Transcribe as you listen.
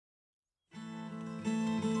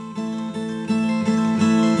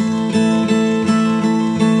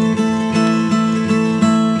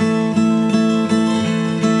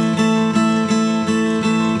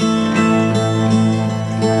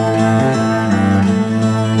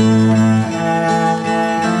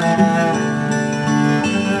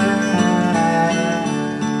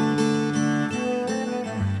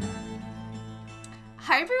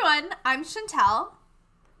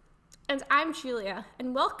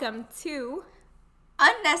welcome to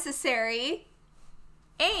Unnecessary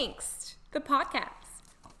Angst, the podcast.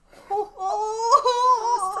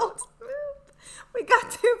 Oh, So smooth. We got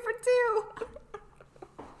 2 for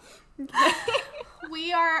 2. Okay.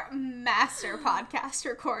 We are master podcast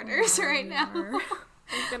recorders right now. We're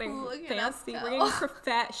getting fancy. We're getting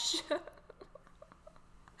profesh.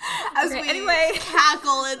 As Okay, we anyway.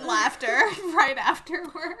 cackle in laughter right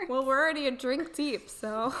afterward. Well, we're already a drink deep,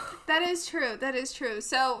 so. That is true. That is true.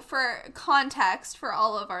 So, for context for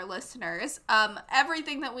all of our listeners,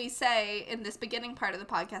 everything that we say in this beginning part of the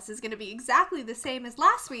podcast is going to be exactly the same as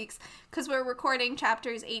last week's, because we're recording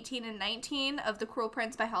chapters 18 and 19 of The Cruel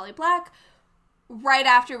Prince by Holly Black right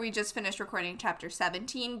after we just finished recording chapter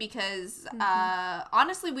 17, because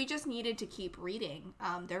honestly, we just needed to keep reading.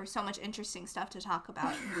 There was so much interesting stuff to talk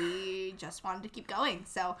about, and we just wanted to keep going.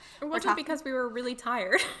 So It wasn't because we were really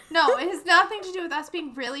tired. No, it has nothing to do with us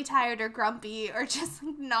being really tired or grumpy or just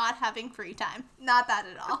not having free time. Not that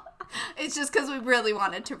at all. It's just because we really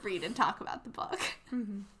wanted to read and talk about the book.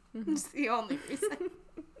 It's the only reason.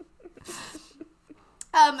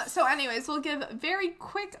 So anyways, we'll give very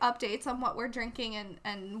quick updates on what we're drinking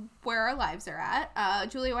and where our lives are at.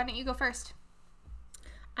 Julia, why don't you go first?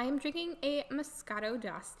 I am drinking a Moscato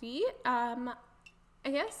d'Asti. My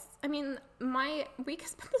week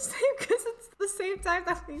has been the same because it's the same time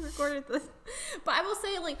that we recorded this. But I will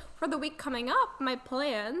say, for the week coming up, my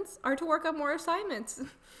plans are to work on more assignments.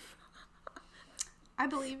 I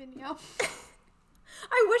believe in you.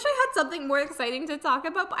 I wish I had something more exciting to talk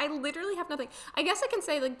about, but I literally have nothing. I guess I can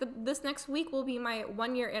say, this next week will be my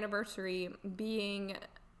 1-year anniversary being...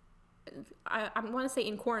 I want to say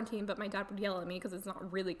in quarantine, but my dad would yell at me because it's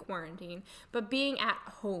not really quarantine, but being at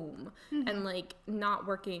home and not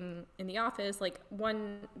working in the office.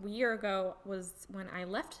 1 year ago was when I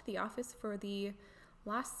left the office for the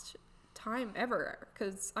last time ever,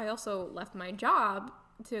 because I also left my job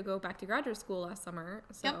to go back to graduate school last summer.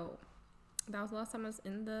 So Yep. That was the last time I was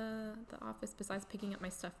in the office, besides picking up my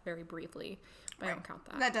stuff very briefly, but I don't count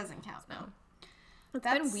that. That doesn't count, no. It's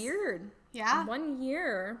been weird. Yeah? 1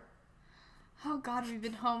 year. Oh God, we've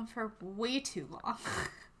been home for way too long.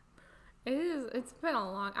 It's been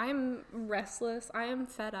a long, I'm restless, I am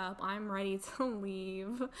fed up, I'm ready to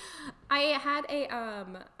leave. I had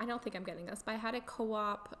I don't think I'm getting this, but I had a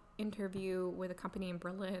co-op interview with a company in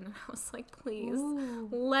Berlin. I was like, please,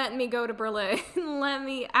 let me go to Berlin. Let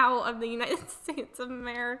me out of the United States of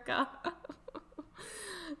America.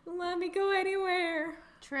 Let me go anywhere.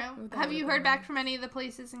 True. Have you heard back from any of the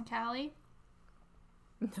places in Cali?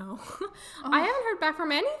 No. I haven't heard back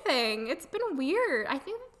from anything. It's been weird. I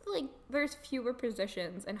think there's fewer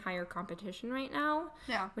positions and higher competition right now.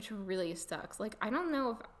 Yeah. Which really sucks. I don't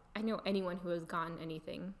know if I know anyone who has gotten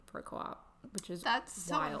anything for a co-op, which is That's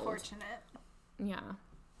wild. So unfortunate. Yeah.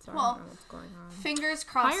 So well, I don't know what's going on. Fingers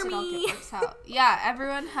crossed Hire it all me. works out. Yeah,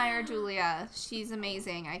 everyone hire Julia. She's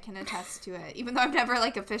amazing. I can attest to it. Even though I've never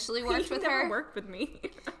officially worked with her. Never worked with me.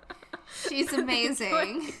 She's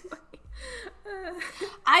amazing.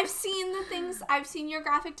 I've seen the things. I've seen your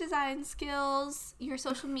graphic design skills, your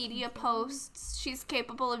social media posts. She's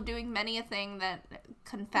capable of doing many a thing that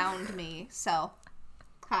confound me. So,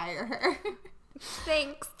 hire her.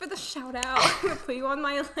 Thanks for the shout out. I'm gonna put you on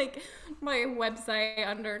my my website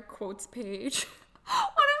under quotes page. One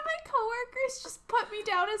of my coworkers just put me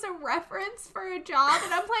down as a reference for a job,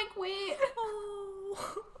 and I'm like, wait,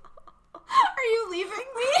 are you leaving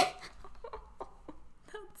me?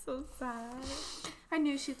 That's so sad. I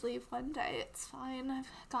knew she'd leave one day. It's fine. I've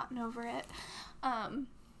gotten over it.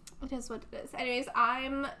 It is what it is. Anyways,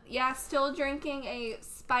 I'm still drinking a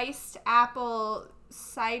spiced apple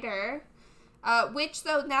cider. Which,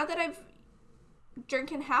 though, now that I've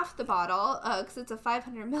drinking half the bottle, because it's a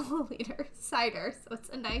 500 milliliter cider, so it's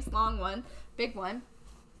a nice long one, big one,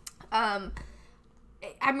 I'm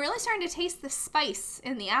really starting to taste the spice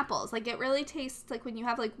in the apples. It really tastes like when you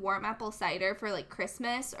have, warm apple cider for,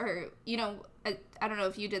 Christmas, or, I don't know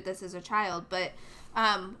if you did this as a child, but,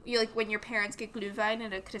 you when your parents get Glühwein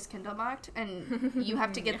at a Christkindlmarkt, and you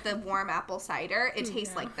have to get the warm apple cider, it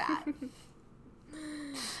tastes like that.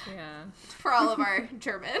 Yeah. For all of our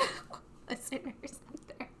German listeners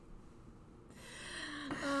out there.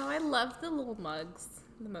 Oh, I love the little mugs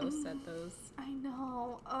the most at those. I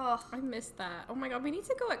know. Ugh. I miss that. Oh my god, we need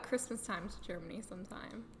to go at Christmas time to Germany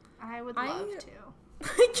sometime. I would love to.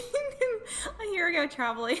 Here we go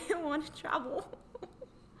traveling. I want to travel.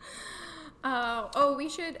 We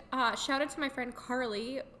should shout out to my friend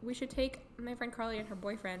Carly. We should take my friend Carly and her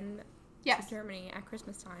boyfriend Yes. to Germany at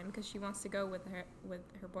Christmas time because she wants to go with her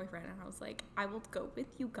boyfriend. And I was like, I will go with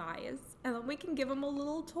you guys, and then we can give him a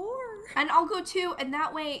little tour. And I'll go too, and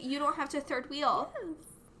that way you don't have to third wheel.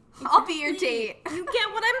 Yes. I'll be your date. You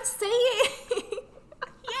get what I'm saying?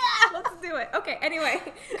 Yeah. Let's do it. Okay, anyway.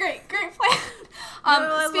 Great plan. I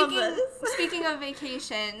love this. Speaking of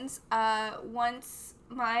vacations, once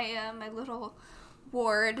my my little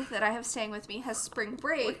ward that I have staying with me has spring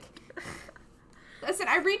break. Listen,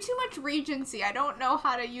 I read too much Regency. I don't know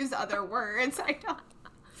how to use other words. I don't.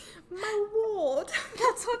 My ward.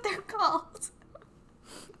 That's what they're called.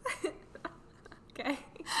 Okay.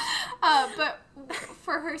 But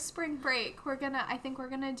for her spring break, I think we're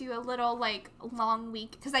gonna do a little, like, long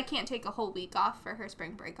week, because I can't take a whole week off for her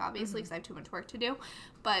spring break, obviously, because I have too much work to do,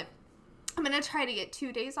 but I'm gonna try to get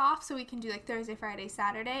 2 days off so we can do, like, Thursday, Friday,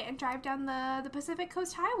 Saturday, and drive down the Pacific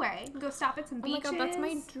Coast Highway and go stop at some beaches. Oh my god, that's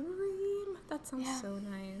my dream. That sounds so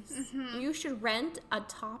nice. Mm-hmm. You should rent a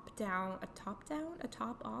top-off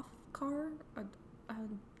car, a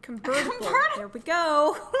convertible. There we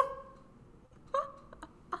go.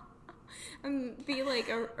 And be like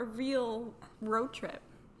a real road trip.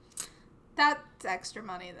 That's extra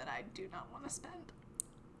money that I do not want to spend.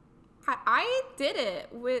 I did it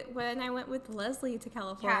when I went with Leslie to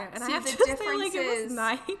California, and I have to say, like, it was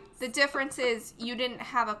nice. The difference is you didn't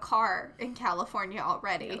have a car in California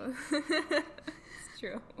already. No. It's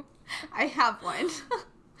true. I have one.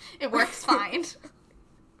 It works fine.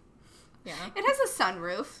 Yeah. It has a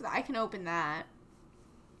sunroof. I can open that.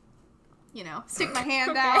 You know, stick my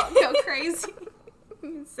hand out, go crazy.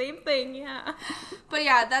 Same thing, yeah. But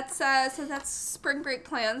yeah, that's spring break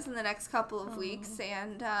plans in the next couple of weeks,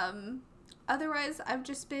 and otherwise I've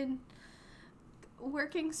just been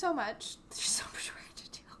working so much. There's so much work to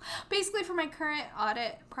do. Basically, for my current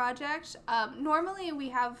audit project, normally we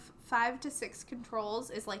have 5 to 6 controls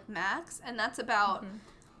is like max, and that's about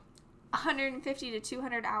 150 to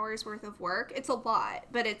 200 hours worth of work. It's a lot,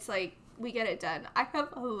 but it's like, we get it done. I have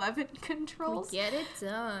 11 controls. We get it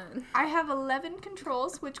done. I have 11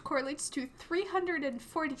 controls, which correlates to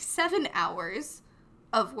 347 hours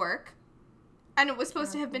of work. And it was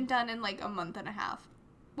supposed to have been done in like a month and a half,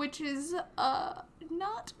 which is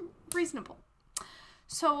not reasonable.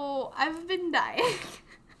 So I've been dying,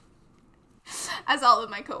 as all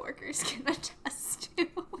of my coworkers can attest to.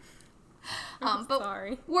 But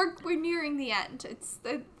sorry. We're nearing the end.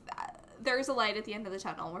 There's a light at the end of the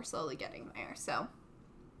tunnel. We're slowly getting there. So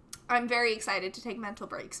I'm very excited to take mental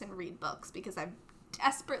breaks and read books because I've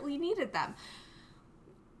desperately needed them.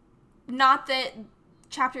 Not that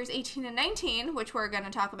chapters 18 and 19, which we're going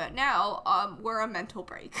to talk about now, were a mental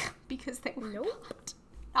break because they were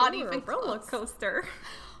not even a roller coaster.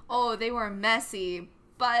 Oh, they were messy.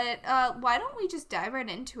 But why don't we just dive right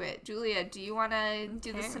into it? Julia, do you want to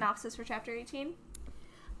do the synopsis for chapter 18?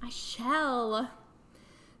 I shall.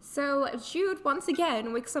 So Jude once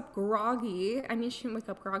again wakes up groggy. I mean, she didn't wake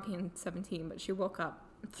up groggy in 17, but she woke up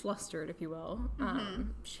flustered, if you will.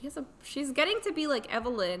 She's getting to be like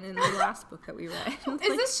Evelyn in the last book that we read.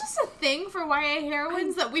 Is this just a thing for YA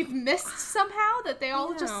heroines that we've missed somehow? That they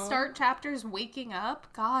all just start chapters waking up?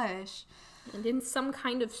 Gosh. And in some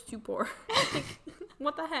kind of stupor. Like,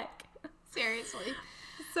 what the heck? Seriously.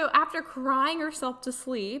 So after crying herself to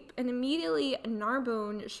sleep, and immediately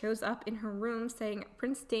Narbonne shows up in her room saying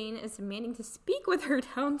Prince Dane is demanding to speak with her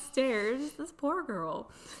downstairs. This poor girl.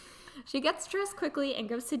 She gets dressed quickly and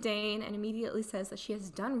goes to Dane and immediately says that she has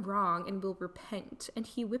done wrong and will repent, and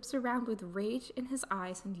he whips around with rage in his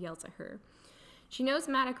eyes and yells at her. She knows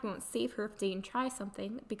Maddox won't save her if Dane tries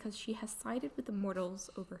something because she has sided with the mortals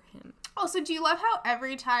over him. Also, do you love how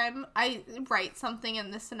every time I write something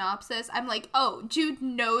in the synopsis, I'm like, oh, Jude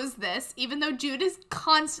knows this, even though Jude is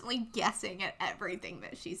constantly guessing at everything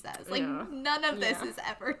that she says. Like, none of this is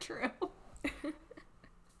ever true.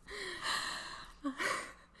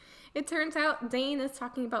 It turns out Dane is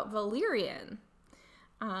talking about Valerian,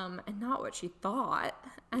 and not what she thought,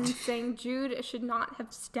 and saying Jude should not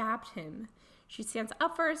have stabbed him. She stands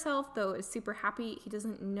up for herself, though is super happy he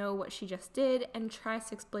doesn't know what she just did, and tries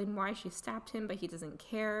to explain why she stabbed him, but he doesn't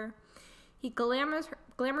care. He glamours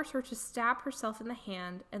her to stab herself in the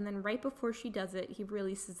hand, and then right before she does it, he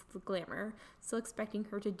releases the glamour, still expecting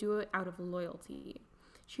her to do it out of loyalty.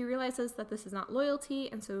 She realizes that this is not loyalty,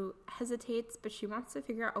 and so hesitates, but she wants to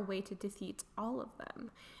figure out a way to defeat all of them,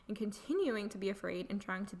 and continuing to be afraid and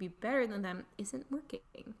trying to be better than them isn't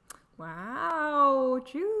working. Wow,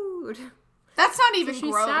 Jude. That's not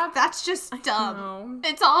even growth. That's just dumb.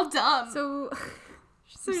 It's all dumb. So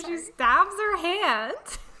she stabs her hand,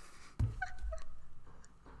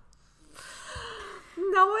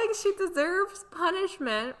 knowing thinks she deserves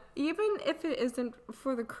punishment, even if it isn't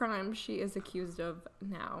for the crime she is accused of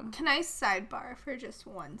now. Can I sidebar for just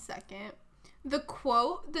 1 second? The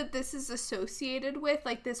quote that this is associated with,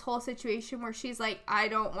 like, this whole situation where she's like, I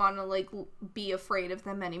don't want to, like, be afraid of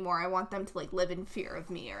them anymore. I want them to, like, live in fear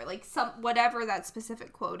of me, or, like, whatever that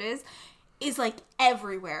specific quote is, like,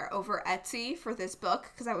 everywhere over Etsy for this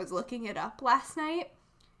book, because I was looking it up last night.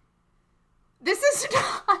 This is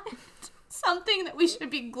not something that we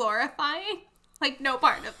should be glorifying. Like, no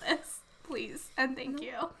part of this, please, and thank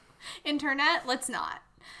you. Internet, let's not.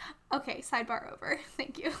 Okay, sidebar over.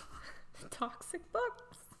 Thank you. Toxic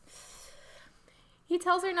books. He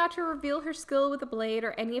tells her not to reveal her skill with the blade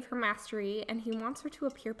or any of her mastery, and he wants her to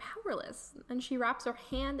appear powerless. And she wraps her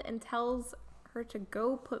hand and tells her to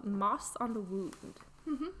go put moss on the wound.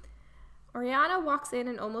 Mm-hmm. Oriana walks in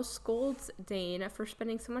and almost scolds Dane for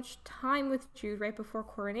spending so much time with Jude right before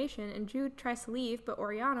coronation, and Jude tries to leave, but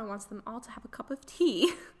Oriana wants them all to have a cup of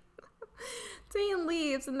tea. Dane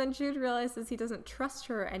leaves, and then Jude realizes he doesn't trust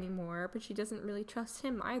her anymore, but she doesn't really trust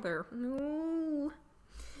him either. No.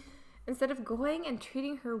 Instead of going and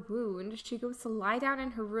treating her wound, she goes to lie down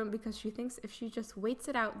in her room because she thinks if she just waits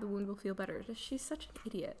it out, the wound will feel better. She's such an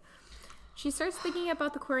idiot. She starts thinking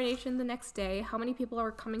about the coronation the next day, how many people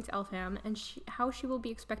are coming to Elfham, and how she will be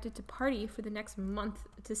expected to party for the next month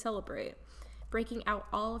to celebrate, breaking out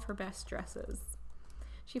all of her best dresses.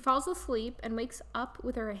 She falls asleep and wakes up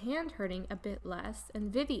with her hand hurting a bit less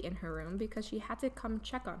and Vivi in her room because she had to come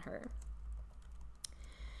check on her.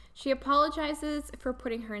 She apologizes for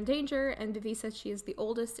putting her in danger, and Vivi says she is the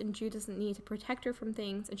oldest and Jude doesn't need to protect her from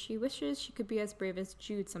things, and she wishes she could be as brave as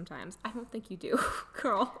Jude sometimes. I don't think you do,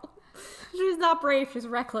 girl. She's not brave, she's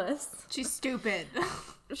reckless. She's stupid.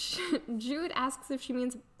 Jude asks if she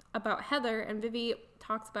means about Heather, and Vivi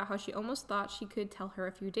talks about how she almost thought she could tell her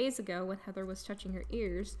a few days ago when Heather was touching her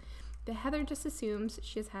ears, but Heather just assumes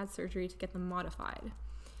she has had surgery to get them modified.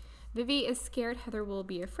 Vivi is scared Heather will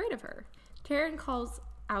be afraid of her. Taryn calls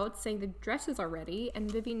out saying the dresses are ready, and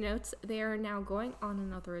Vivi notes they are now going on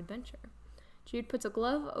another adventure. Jude puts a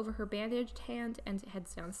glove over her bandaged hand and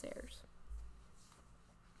heads downstairs.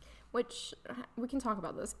 Which, we can talk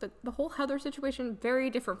about this, but the whole Heather situation, very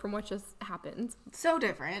different from what just happened. So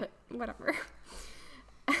different. But whatever.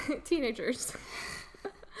 Teenagers.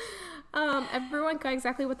 Everyone got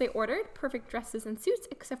exactly what they ordered, perfect dresses and suits,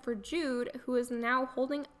 except for Jude, who is now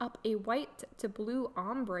holding up a white to blue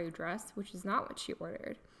ombre dress, which is not what she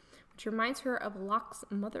ordered, which reminds her of Locke's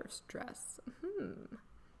mother's dress.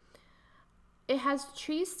 It has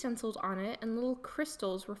trees stenciled on it and little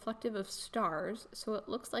crystals reflective of stars, so it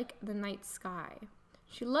looks like the night sky.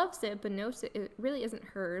 She loves it, but knows it really isn't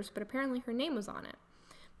hers, but apparently her name was on it.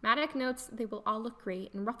 Maddox notes they will all look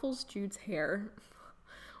great and ruffles Jude's hair.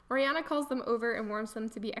 Oriana calls them over and warns them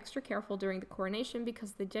to be extra careful during the coronation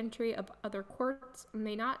because the gentry of other courts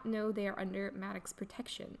may not know they are under Maddox's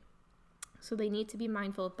protection. So they need to be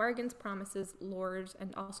mindful of bargains, promises, lures,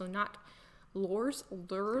 and also not lures,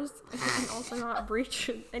 and also not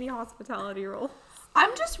breach any hospitality rules.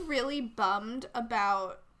 I'm just really bummed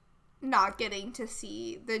about not getting to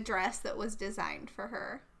see the dress that was designed for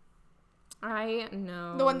her. I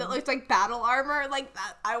know. The one that looked like battle armor, like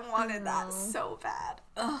that. I wanted that so bad.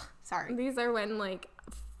 Ugh, sorry. These are when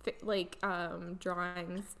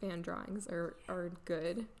drawings, fan drawings are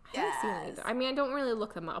good. I haven't seen either. I mean, I don't really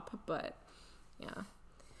look them up, but yeah.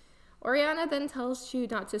 Oriana then tells Jude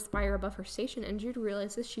not to aspire above her station, and Jude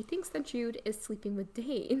realizes she thinks that Jude is sleeping with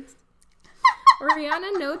Dane.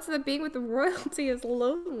 Oriana notes that being with the royalty is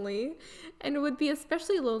lonely, and would be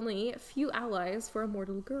especially lonely, few allies for a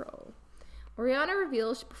mortal girl. Oriana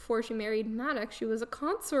reveals before she married Maddox, she was a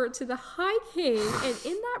consort to the High King, and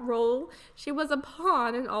in that role, she was a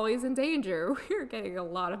pawn and always in danger. We're getting a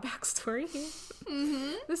lot of backstory here.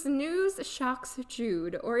 Mm-hmm. This news shocks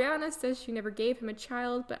Jude. Oriana says she never gave him a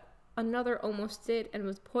child, but another almost did and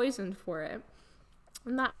was poisoned for it.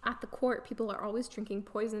 And that at the court, people are always drinking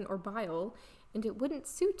poison or bile, and it wouldn't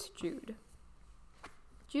suit Jude.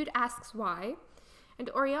 Jude asks why, and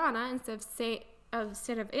Oriana, instead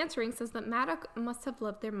of answering, says that Maddox must have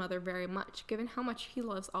loved their mother very much, given how much he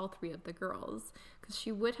loves all three of the girls, because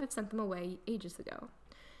she would have sent them away ages ago.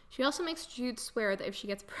 She also makes Jude swear that if she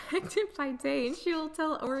gets pregnant by Dane, she will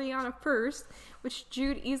tell Oriana first, which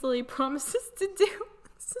Jude easily promises to do.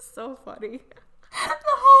 This is so funny. The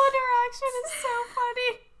whole interaction is so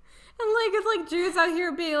funny. And it's like Jude's out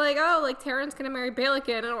here being like, oh, like Taryn's gonna marry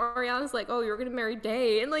Balakin, and Oriana's like, oh, you're gonna marry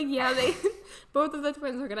Dane. And they both of the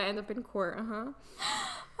twins are gonna end up in court.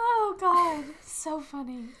 Oh god, so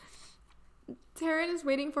funny. Taryn is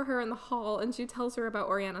waiting for her in the hall, and she tells her about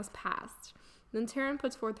Oriana's past. Then Taryn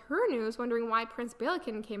puts forth her news, wondering why Prince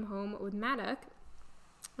Balakin came home with Maddox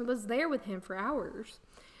and was there with him for hours.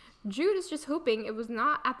 Jude is just hoping it was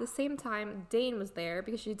not at the same time Dane was there,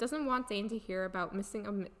 because she doesn't want Dane to hear about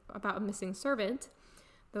a missing servant.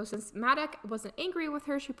 Though since Maddox wasn't angry with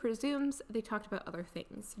her, she presumes they talked about other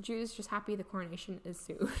things. Jude is just happy the coronation is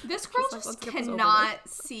soon. This girl just cannot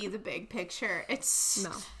see the big picture.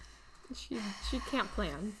 No. She can't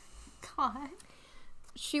plan. God.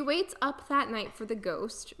 She waits up that night for the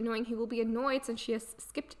ghost, knowing he will be annoyed since she has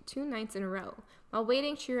skipped 2 nights in a row. While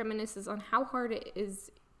waiting, she reminisces on how hard it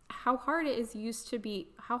used to be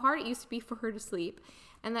for her to sleep,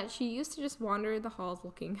 and that she used to just wander the halls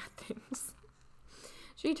looking at things.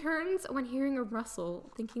 She turns when hearing a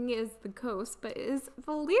rustle, thinking it is the ghost, but it is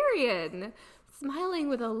Valerian, smiling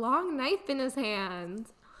with a long knife in his hand.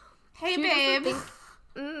 Hey, babe.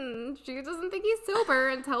 She doesn't think he's sober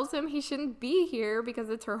and tells him he shouldn't be here because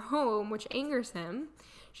it's her home, which angers him.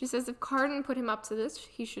 She says if Carden put him up to this,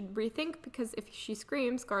 he should rethink, because if she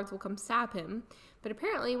screams, guards will come stab him. But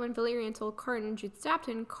apparently, when Valerian told Carden Jude stabbed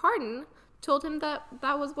him, Carden told him that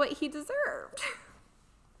was what he deserved.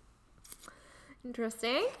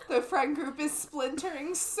 Interesting. The friend group is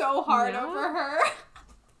splintering so hard over her.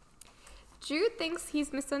 Jude thinks he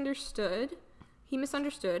misunderstood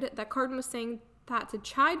that Carden was saying that to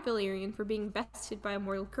chide Valerian for being bested by a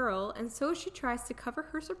mortal girl, and so she tries to cover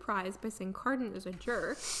her surprise by saying Carden is a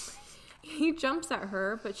jerk. He jumps at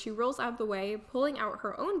her, but she rolls out of the way, pulling out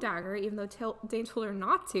her own dagger, even though Dane told her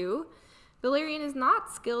not to. Valerian is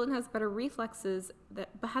not skilled and has better reflexes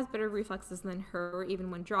than her, even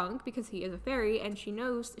when drunk, because he is a fairy, and she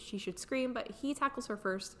knows she should scream, but he tackles her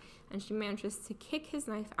first, and she manages to kick his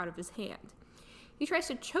knife out of his hand. He tries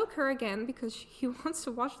to choke her again because he wants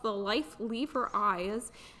to watch the life leave her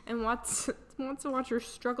eyes and wants to watch her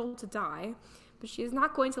struggle to die, but she is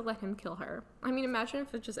not going to let him kill her. I mean, imagine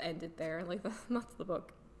if it just ended there. Like, that's the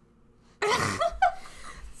book.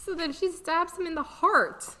 So then she stabs him in the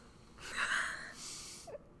heart.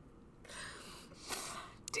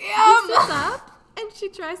 Damn! He sits up, and she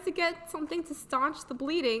tries to get something to staunch the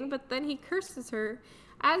bleeding, but then he curses her.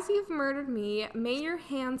 As you've murdered me, may your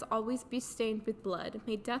hands always be stained with blood.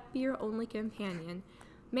 May death be your only companion.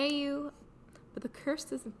 May you... But the curse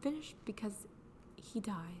doesn't finish because he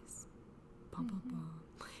dies. Bum, bum, bum.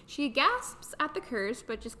 She gasps at the curse,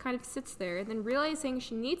 but just kind of sits there. Then realizing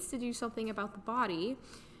she needs to do something about the body...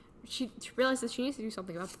 She realizes she needs to do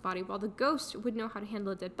something about the body. While the ghost would know how to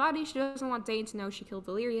handle a dead body, she doesn't want Dane to know she killed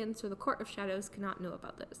Valerian, so the Court of Shadows cannot know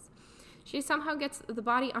about this. She somehow gets the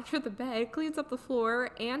body under the bed, cleans up the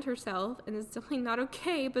floor and herself, and is definitely not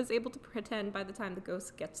okay, but is able to pretend by the time the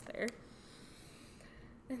ghost gets there.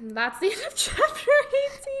 And that's the end of chapter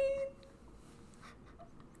 18.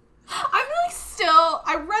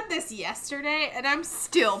 I read this yesterday, and I'm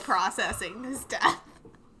still processing this death.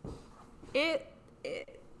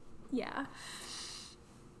 Yeah.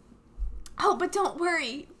 Oh, but don't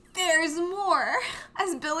worry. There's more,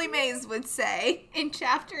 as Billy Mays would say in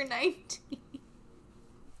chapter 19.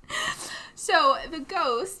 So the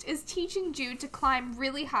ghost is teaching Jude to climb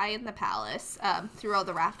really high in the palace, through all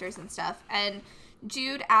the rafters and stuff. And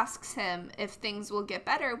Jude asks him if things will get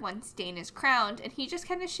better once Dane is crowned. And he just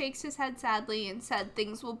kind of shakes his head sadly and said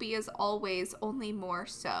things will be as always, only more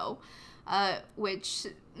so. Which,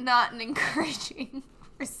 not an encouraging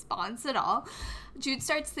response at all. Jude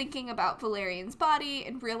starts thinking about Valerian's body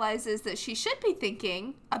and realizes that she should be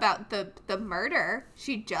thinking about the murder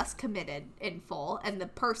she just committed in full and the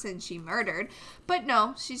person she murdered. But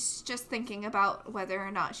no, she's just thinking about whether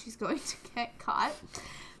or not she's going to get caught.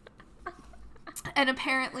 And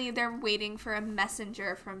apparently they're waiting for a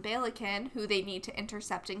messenger from Balakin who they need to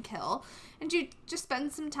intercept and kill. And Jude just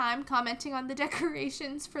spends some time commenting on the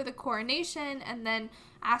decorations for the coronation and then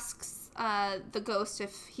asks the ghost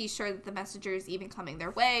if he's sure that the messenger is even coming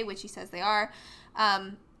their way, which he says they are.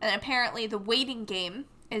 And apparently the waiting game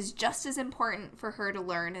is just as important for her to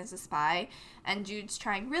learn as a spy. And Jude's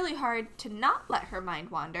trying really hard to not let her mind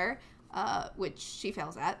wander, which she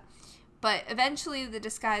fails at. But eventually the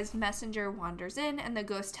disguised messenger wanders in and the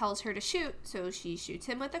ghost tells her to shoot, so she shoots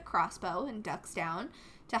him with a crossbow and ducks down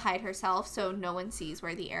to hide herself so no one sees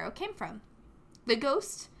where the arrow came from. The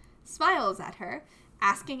ghost smiles at her,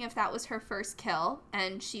 asking if that was her first kill,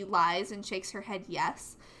 and she lies and shakes her head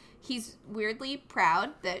yes. He's weirdly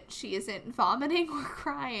proud that she isn't vomiting or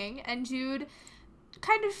crying, and Jude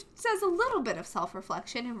kind of says a little bit of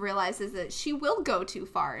self-reflection and realizes that she will go too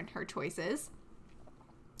far in her choices.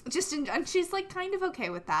 And she's like kind of okay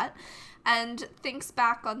with that, and thinks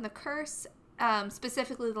back on the curse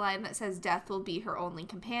Specifically the line that says death will be her only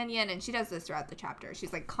companion, and she does this throughout the chapter.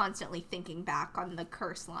 She's like constantly thinking back on the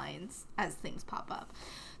curse lines as things pop up.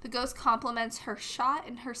 The ghost compliments her shot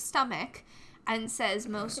in her stomach and says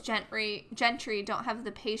most gentry don't have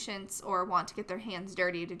the patience or want to get their hands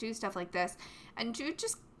dirty to do stuff like this. And Jude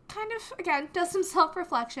just kind of, again, does some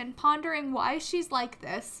self-reflection, pondering why she's like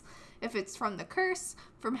this. If it's from the curse,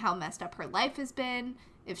 from how messed up her life has been,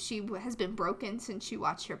 if she has been broken since she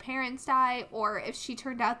watched her parents die, or if she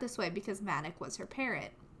turned out this way because Manik was her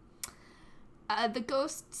parent. The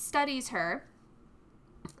ghost studies her,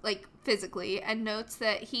 like physically, and notes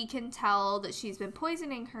that he can tell that she's been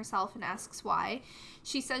poisoning herself and asks why.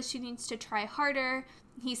 She says she needs to try harder.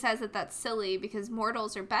 He says that that's silly because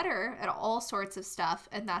mortals are better at all sorts of stuff,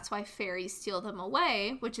 and that's why fairies steal them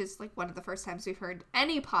away, which is like one of the first times we've heard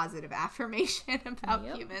any positive affirmation about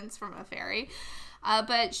humans from a fairy.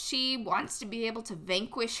 But she wants to be able to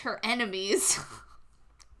vanquish her enemies,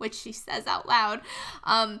 which she says out loud,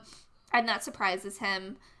 and that surprises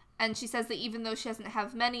him. And she says that even though she doesn't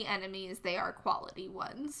have many enemies, they are quality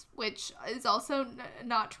ones, which is also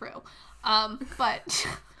not true. But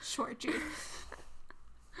sure, Jude.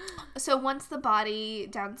 So once the body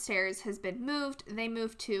downstairs has been moved, they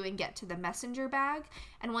move to and get to the messenger bag.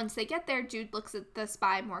 And once they get there, Jude looks at the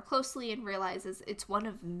spy more closely and realizes it's one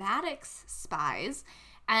of Maddox's spies.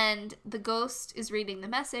 And the ghost is reading the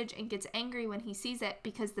message and gets angry when he sees it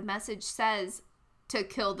because the message says to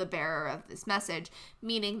kill the bearer of this message,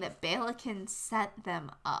 meaning that Balakin set them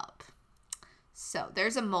up. So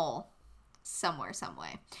there's a mole somewhere, some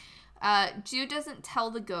way. Jude doesn't tell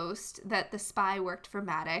the ghost that the spy worked for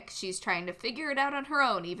Maddox. She's trying to figure it out on her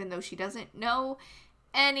own, even though she doesn't know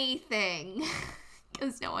anything,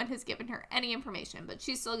 because no one has given her any information, but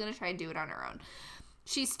she's still going to try and do it on her own.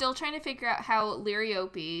 She's still trying to figure out how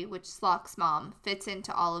Liriope, which is Locke's mom, fits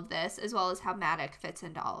into all of this, as well as how Maddox fits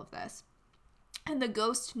into all of this. And the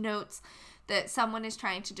ghost notes that someone is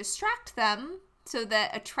trying to distract them so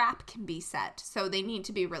that a trap can be set, so they need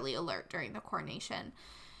to be really alert during the coronation.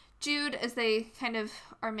 Jude, as they kind of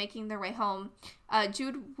are making their way home,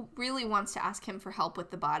 Jude really wants to ask him for help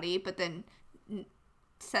with the body, but then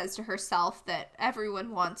says to herself that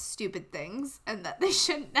everyone wants stupid things and that they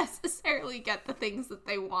shouldn't necessarily get the things that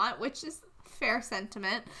they want, which is fair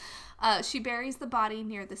sentiment. She buries the body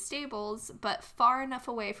near the stables, but far enough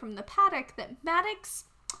away from the paddock that Maddox's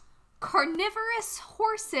carnivorous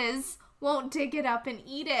horses won't dig it up and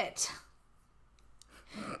eat it.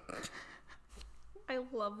 I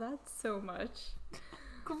love that so much.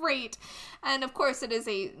 Great. And of course it is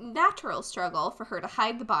a natural struggle for her to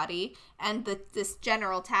hide the body and this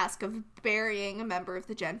general task of burying a member of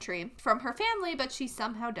the gentry from her family, but she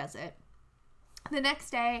somehow does it. The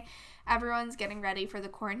next day, everyone's getting ready for the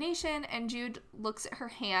coronation, and Jude looks at her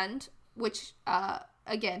hand, which,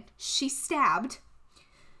 again, she stabbed,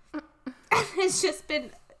 and has just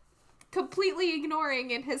been completely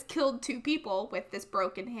ignoring and has killed 2 people with this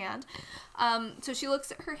broken hand. So she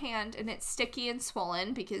looks at her hand, and it's sticky and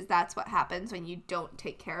swollen, because that's what happens when you don't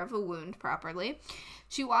take care of a wound properly.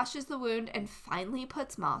 She washes the wound and finally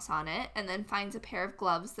puts moss on it, and then finds a pair of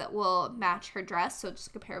gloves that will match her dress, so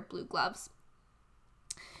just a pair of blue gloves.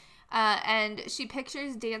 And she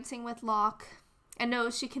pictures dancing with Locke and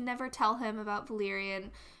knows she can never tell him about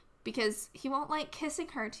Valerian because he won't like kissing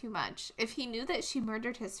her too much if he knew that she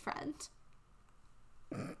murdered his friend.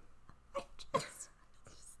 That's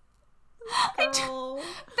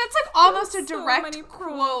like almost a direct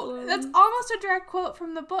quote. That's almost a direct quote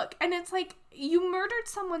from the book. And it's like, you murdered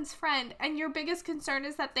someone's friend and your biggest concern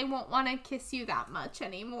is that they won't want to kiss you that much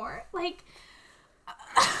anymore. Like,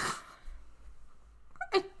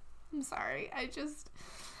 I'm sorry.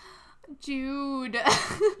 Jude.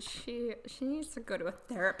 She needs to go to a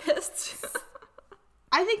therapist.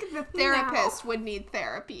 I think the therapist would need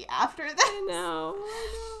therapy after this. I know.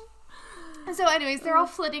 So anyways, they're all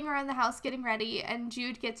flitting around the house getting ready, and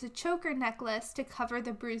Jude gets a choker necklace to cover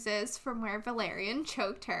the bruises from where Valerian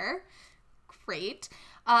choked her. Great.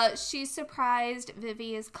 She's surprised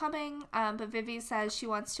Vivi is coming, but Vivi says she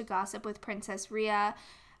wants to gossip with Princess Rhea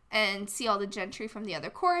and see all the gentry from the other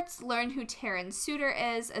courts, learn who Terran's suitor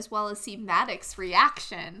is, as well as see Maddox's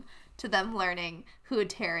reaction to them learning who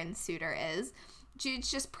Terran's suitor is.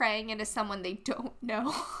 Jude's just praying into someone they don't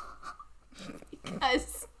know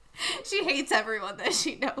because she hates everyone that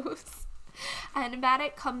she knows. And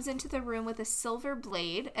Maddox comes into the room with a silver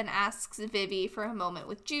blade and asks Vivi for a moment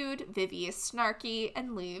with Jude. Vivi is snarky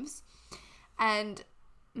and leaves. And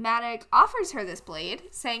Maddox offers her this blade,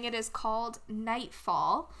 saying it is called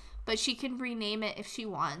Nightfall, but she can rename it if she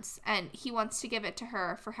wants, and he wants to give it to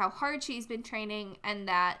her for how hard she's been training and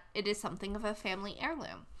that it is something of a family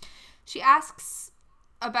heirloom. She asks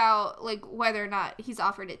about, like, whether or not he's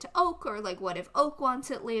offered it to Oak, or, like, what if Oak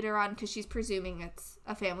wants it later on, because she's presuming it's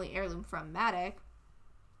a family heirloom from Madoc.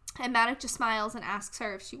 And Madoc just smiles and asks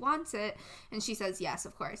her if she wants it, and she says yes,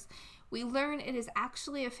 of course. We learn it is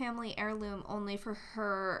actually a family heirloom only for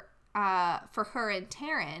her and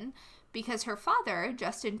Taryn, because her father,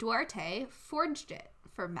 Justin Duarte, forged it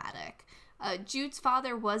for Madoc. Jude's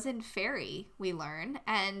father was in Fairy, we learn,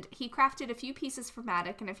 and he crafted a few pieces for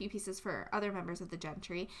Madoc and a few pieces for other members of the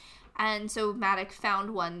gentry, and so Madoc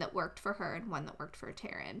found one that worked for her and one that worked for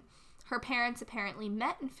Taryn. Her parents apparently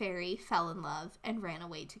met in Fairy, fell in love, and ran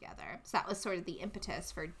away together. So that was sort of the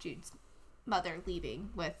impetus for Jude's mother leaving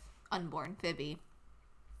with unborn Phoebe.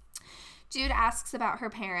 Jude asks about her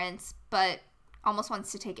parents, but almost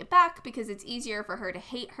wants to take it back because it's easier for her to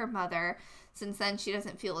hate her mother, since then she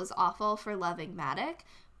doesn't feel as awful for loving Madoc.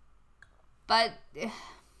 But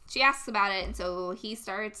she asks about it, and so he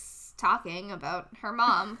starts talking about her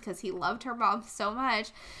mom, because he loved her mom so much.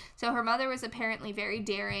 So her mother was apparently very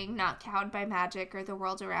daring, not cowed by magic or the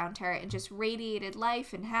world around her, and just radiated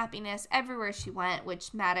life and happiness everywhere she went,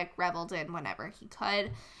 which Madoc reveled in whenever he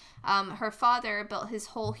could. Her father built his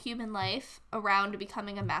whole human life around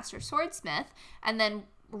becoming a master swordsmith, and then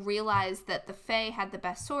realized that the Fae had the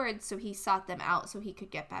best swords, so he sought them out so he could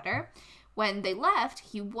get better. When they left,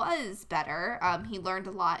 he was better. He learned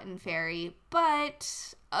a lot in Fairy,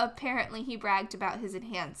 but apparently he bragged about his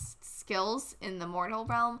enhanced skills in the mortal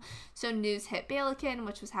realm, so news hit Balakin,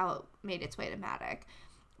 which was how it made its way to Madoc.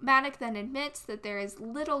 Madoc then admits that there is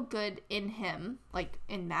little good in him, like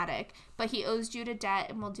in Madoc, but he owes Jude a debt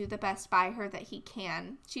and will do the best by her that he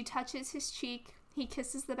can. She touches his cheek, he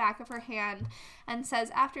kisses the back of her hand, and says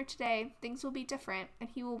after today, things will be different, and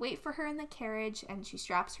he will wait for her in the carriage, and she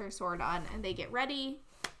straps her sword on, and they get ready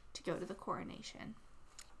to go to the coronation.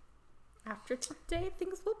 After today,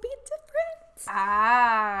 things will be different.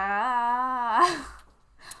 I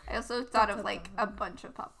also thought of, like, a bunch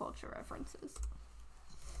of pop culture references.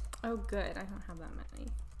 Oh, good. I don't have that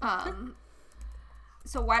many.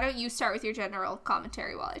 So why don't you start with your general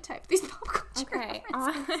commentary while I type these pop culture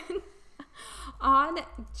references? On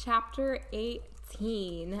chapter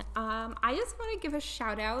 18, I just want to give a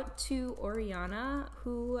shout out to Oriana,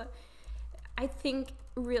 who I think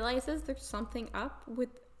realizes there's something up with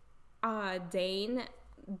Dane,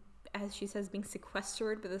 as she says, being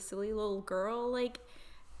sequestered with a silly little girl. Like,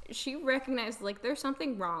 she recognized, like, there's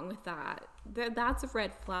something wrong with that. That's a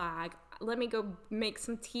red flag. Let me go make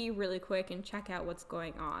some tea really quick and check out what's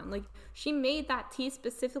going on. Like, she made that tea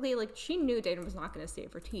specifically, like, she knew Dana was not going to stay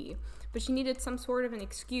for tea, but she needed some sort of an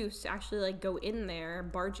excuse to actually, like, go in there,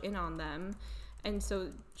 barge in on them, and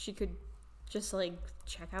so she could just, like,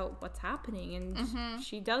 check out what's happening. And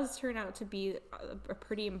she does turn out to be a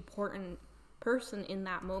pretty important person in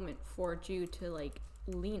that moment for Jude to, like,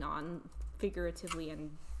 lean on, figuratively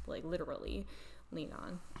and, like, literally lean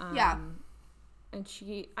on. And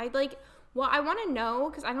I want to know,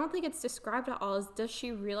 because I don't think it's described at all, is does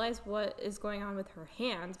she realize what is going on with her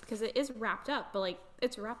hands? Because it is wrapped up, but, like,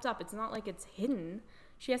 it's wrapped up. It's not like it's hidden.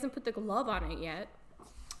 She hasn't put the glove on it yet.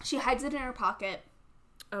 She hides it in her pocket.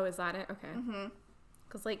 Oh, is that it? Okay.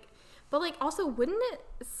 Because, like, but, like, also, wouldn't it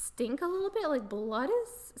stink a little bit? Like, blood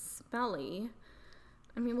is smelly.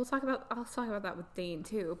 I mean, I'll talk about that with Dane,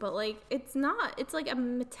 too. But, like, it's not. It's, like, a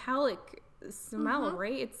metallic smell,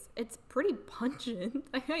 right? It's pretty pungent.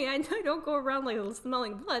 I don't go around, like,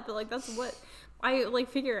 smelling blood, but, like, that's what I, like,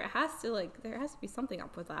 figure it has to, like, there has to be something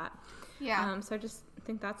up with that. Yeah. So I just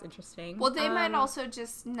think that's interesting. Well, they might also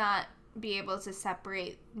just not be able to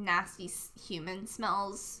separate nasty human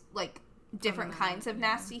smells, like, different kinds of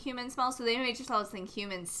nasty human smells, so they may just always think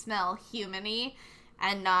humans smell human-y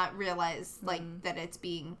and not realize, like, that it's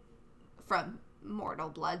being from mortal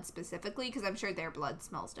blood specifically, because I'm sure their blood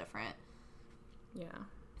smells different. Yeah.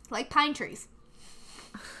 Like pine trees.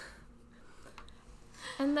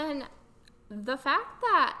 And then the fact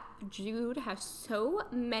that Jude has so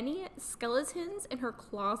many skeletons in her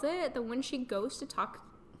closet that when she goes to talk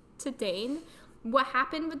to Dane, what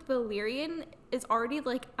happened with Valerian is already,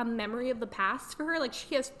 like, a memory of the past for her. Like,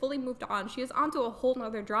 she has fully moved on. She is onto a whole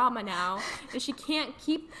nother drama now, and she can't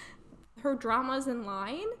keep her dramas in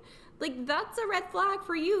line. Like, that's a red flag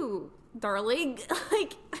for you, darling.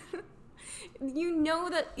 Like, you know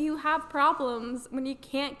that you have problems when you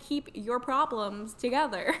can't keep your problems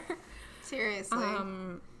together. Seriously.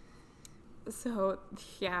 So,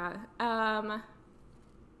 yeah.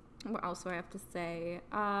 What else do I have to say?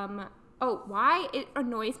 oh, why? It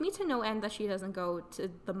annoys me to no end that she doesn't go to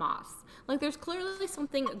the moss. Like, there's clearly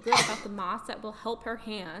something good about the moss that will help her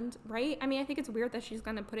hand, right? I mean, I think it's weird that she's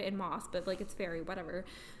going to put it in moss, but, like, it's fairy, whatever.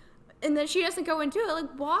 And then she doesn't go and do it. Like,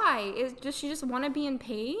 why? Does she just want to be in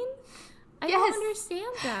pain? I don't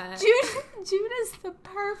understand that. June is the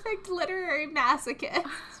perfect literary masochist.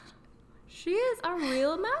 She is a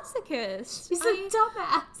real masochist. She's a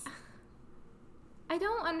dumbass. I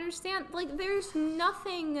don't understand. Like, there's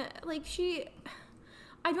nothing, like,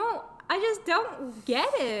 I just don't get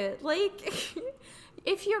it. Like,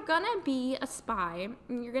 if you're gonna be a spy,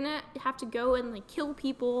 you're gonna have to go and, like, kill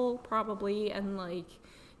people, probably, and, like,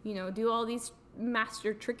 you know, do all these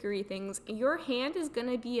master trickery things. Your hand is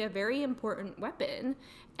gonna be a very important weapon,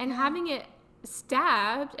 and having it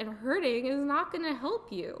stabbed and hurting is not gonna help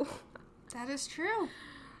you. That is true.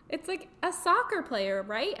 It's like a soccer player,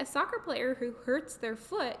 right? A soccer player who hurts their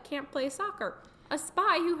foot can't play soccer. A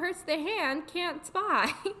spy who hurts their hand can't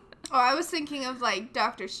spy. Oh, I was thinking of, like,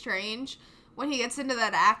 Doctor Strange when he gets into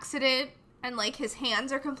that accident and, like, his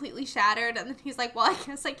hands are completely shattered and then he's like, well, I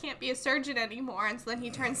guess I can't be a surgeon anymore, and so then he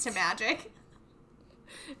turns to magic.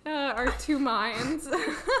 Our two minds.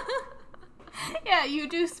 Yeah, you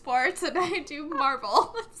do sports and I do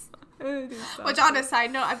Marvel. Which, on a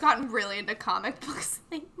side note, I've gotten really into comic books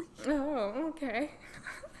lately. Oh, okay.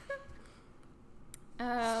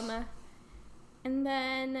 And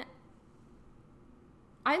then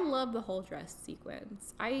I love the whole dress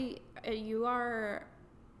sequence. You are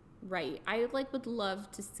right. I would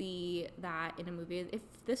love to see that in a movie. If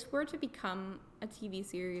this were to become a TV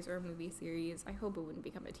series or a movie series, I hope it wouldn't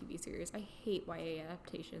become a TV series. I hate YA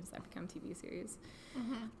adaptations that become TV series.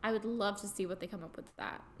 Mm-hmm. I would love to see what they come up with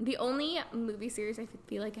that. The only movie series I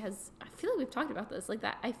feel like we've talked about this, like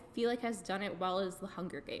that I feel like has done it well is The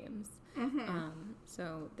Hunger Games. Mm-hmm.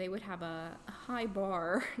 So they would have a high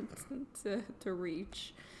bar to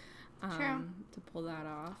reach. True. To pull that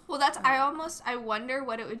off. Well, I wonder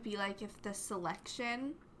what it would be like if The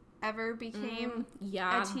Selection ever became a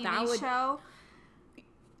TV show.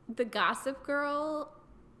 The Gossip Girl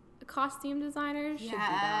costume designer should do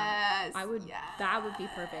that. That would be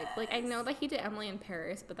perfect. Like, I know that he did Emily in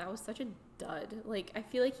Paris, but that was such a dud. Like, I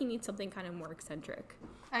feel like he needs something kind of more eccentric.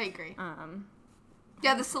 I agree.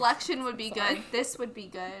 Yeah, The Selection would be good. This would be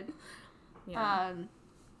good. Yeah.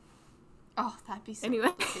 Oh, that'd be so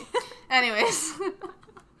crazy. Anyways.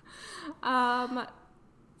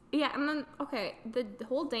 Yeah, and then, okay, the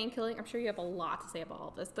whole Dane killing, I'm sure you have a lot to say about all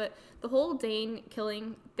of this, but the whole Dane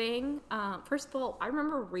killing thing, first of all, I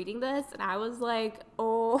remember reading this, and I was like,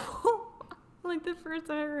 oh, like, the first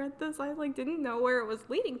time I read this, I, like, didn't know where it was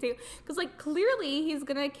leading to, because, like, clearly he's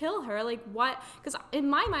gonna kill her, like, what, because in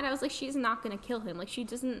my mind, I was like, she's not gonna kill him, like, she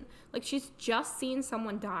doesn't, like, she's just seen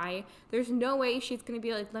someone die, there's no way she's gonna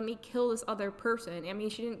be like, let me kill this other person. I mean,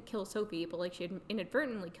 she didn't kill Sophie, but, like, she had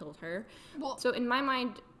inadvertently killed her. Well, so in my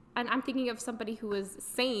mind, and I'm thinking of somebody who was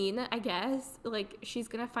sane, I guess, like, she's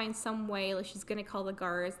gonna find some way, like, she's gonna call the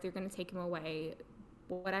guards, they're gonna take him away,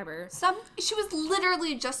 whatever. She was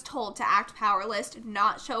literally just told to act powerless, to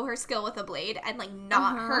not show her skill with a blade, and, like,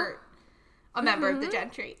 not hurt a member of the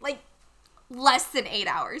gentry. Like, less than 8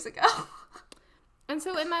 hours ago. And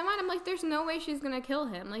so in my mind, I'm like, there's no way she's gonna kill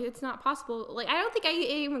him. Like, it's not possible. Like, I don't think it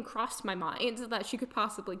even crossed my mind that she could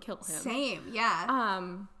possibly kill him. Same, yeah.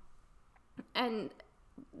 And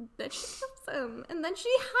then she kills him. And then she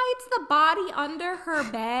hides the body under her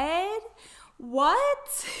bed?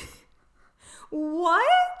 What?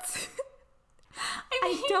 What?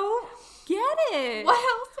 I don't get it. What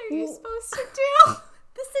else are you supposed to do?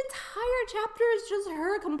 This entire chapter is just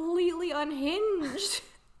her completely unhinged.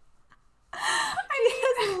 She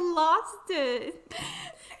has lost it.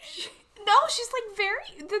 No, she's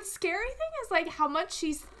like the scary thing is like how much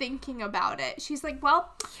she's thinking about it. She's like,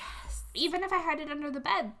 well, yes, even if I hide it under the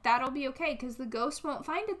bed, that'll be okay because the ghost won't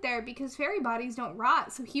find it there because fairy bodies don't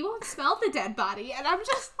rot, so he won't smell the dead body. And I'm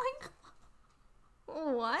just like,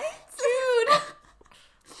 what? Dude,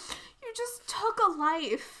 you just took a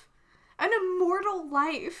life. An immortal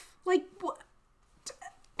life. Like, what?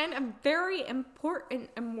 And a very important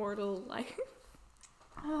immortal life.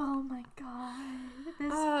 Oh my god.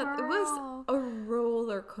 This girl. It was a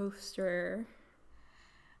roller coaster.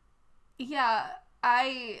 Yeah,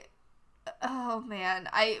 oh man.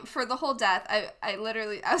 For the whole death, I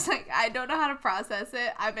literally, I was like, I don't know how to process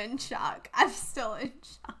it. I'm in shock. I'm still in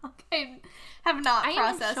shock. I have not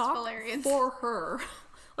processed Valerian's. For her.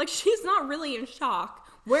 Like, she's not really in shock.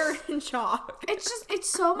 We're in shock. It's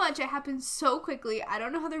so much. It happens so quickly. I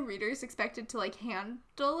don't know how the readers expected to, like, handle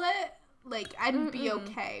it. Like, I'd be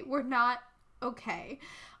okay. We're not okay.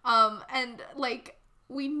 And, like,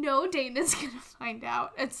 we know Dana's gonna find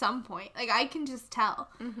out at some point. Like, I can just tell.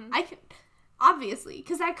 I can, obviously,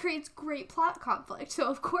 because that creates great plot conflict. So,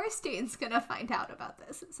 of course, Dane's gonna find out about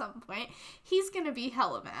this at some point. He's gonna be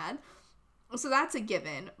hella mad. So, that's a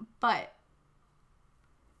given. But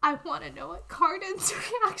I want to know what Carden's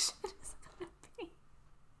reaction is gonna be.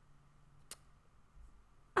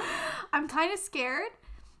 I'm kind of scared.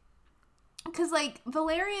 Because, like,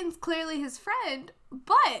 Valerian's clearly his friend,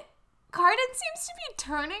 but Carden seems to be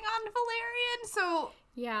turning on Valerian, so...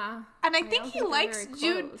 Yeah. And I think he likes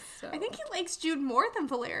Jude. Close, so. I think he likes Jude more than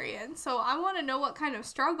Valerian, so I want to know what kind of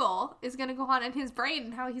struggle is going to go on in his brain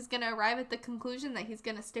and how he's going to arrive at the conclusion that he's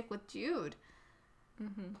going to stick with Jude.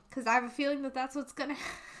 Because I have a feeling that that's what's going to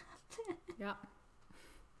happen. Yeah.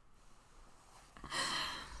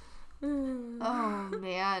 Oh,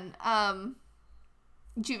 man.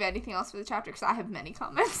 Do you have anything else for the chapter? Because I have many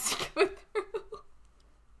comments to go through.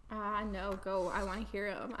 No, go. I want to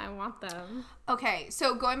hear them. I want them. Okay,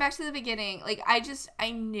 so going back to the beginning, like,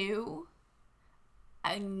 I knew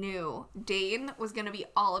Dane was going to be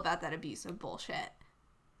all about that abusive bullshit.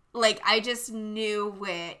 Like, I just knew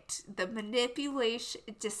it. The manipulation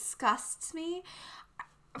disgusts me.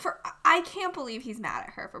 I can't believe he's mad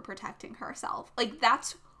at her for protecting herself. Like,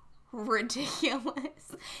 that's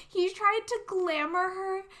ridiculous. He tried to glamour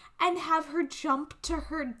her and have her jump to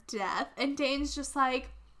her death, and Dane's just like,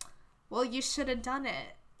 well, you should have done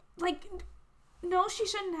it. Like, no, she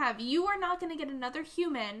shouldn't have. You are not going to get another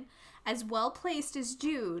human as well placed as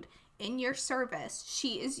Jude in your service.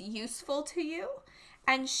 She is useful to you,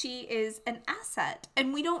 and she is an asset.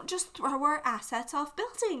 And we don't just throw our assets off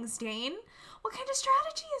buildings, Dane. What kind of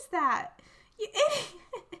strategy is that? You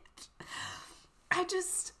idiot.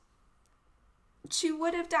 She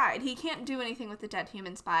would have died. He can't do anything with the dead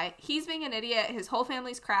human spy. He's being an idiot. His whole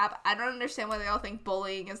family's crap. I don't understand why they all think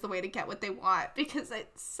bullying is the way to get what they want, because it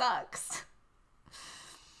sucks.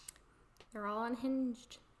 They're all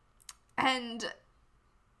unhinged. And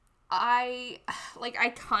I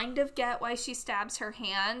kind of get why she stabs her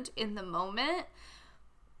hand in the moment,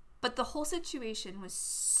 but the whole situation was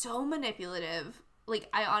so manipulative. Like,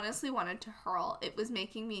 I honestly wanted to hurl. It was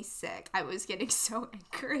making me sick. I was getting so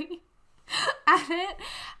angry at it.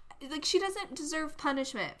 Like, she doesn't deserve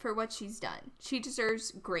punishment for what she's done. She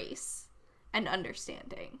deserves grace and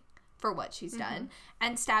understanding for what she's done.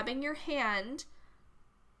 And stabbing your hand,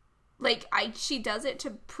 like, she does it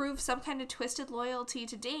to prove some kind of twisted loyalty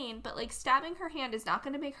to Dane, but, like, stabbing her hand is not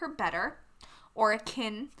going to make her better or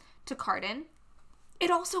akin to Carden. It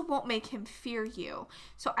also won't make him fear you.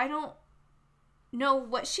 So I don't know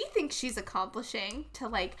what she thinks she's accomplishing to,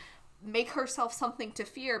 like, make herself something to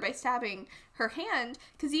fear by stabbing her hand,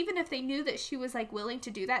 because even if they knew that she was, like, willing to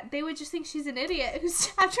do that, they would just think she's an idiot who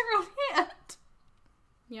stabbed her own hand.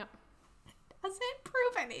 Yep. Doesn't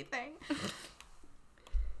prove anything.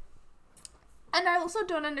 And I also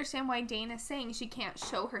don't understand why Dane is saying she can't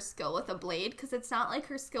show her skill with a blade, because it's not like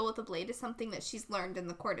her skill with a blade is something that she's learned in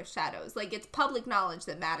the Court of Shadows. Like, it's public knowledge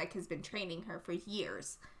that Madoc has been training her for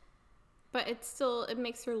years. But it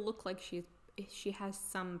makes her look like she has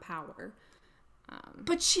some power.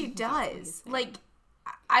 But she does. Like,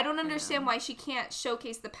 I don't understand why she can't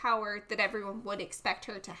showcase the power that everyone would expect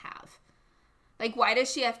her to have. Like, why does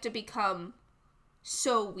she have to become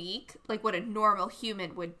so weak, like what a normal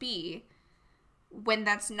human would be, when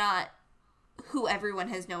that's not who everyone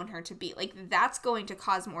has known her to be? Like, that's going to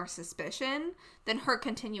cause more suspicion than her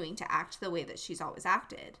continuing to act the way that she's always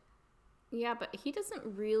acted. Yeah, but he doesn't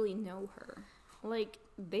really know her. Like,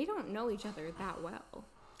 they don't know each other that well.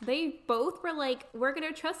 They both were like, we're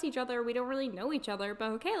going to trust each other. We don't really know each other, but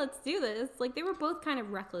okay, let's do this. Like, they were both kind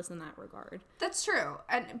of reckless in that regard. That's true.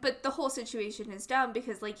 But the whole situation is dumb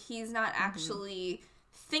because, like, he's not actually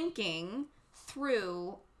thinking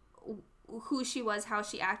through who she was, how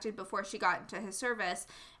she acted before she got into his service.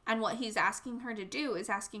 And what he's asking her to do is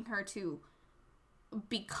asking her to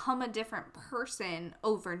become a different person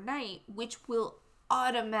overnight, which will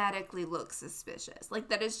automatically look suspicious. Like,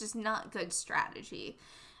 that is just not good strategy.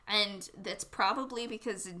 And that's probably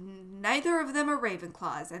because neither of them are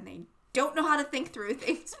Ravenclaws and they don't know how to think through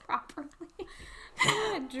things properly.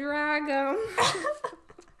 Drag them.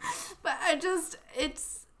 But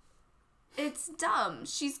it's dumb.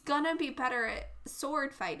 She's gonna be better at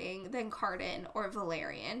sword fighting than Carden or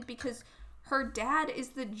Valerian because her dad is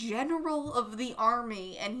the general of the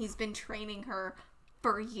army and he's been training her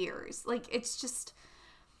for years. Like, it's just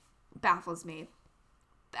baffles me.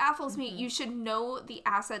 You should know the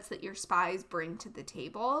assets that your spies bring to the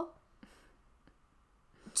table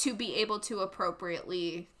to be able to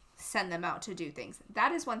appropriately send them out to do things.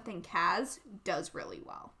 That is one thing Kaz does really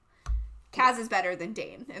well. Kaz is better than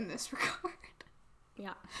Dane in this regard.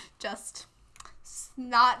 Yeah. Just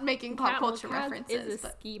not making pop culture Kaz references. is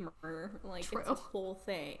a schemer. Like, True. it's a whole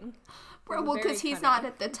thing. Well, because he's not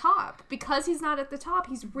at the top. Because he's not at the top,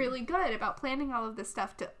 he's really good about planning all of this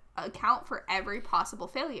stuff to account for every possible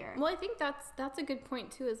failure. Well, I think that's a good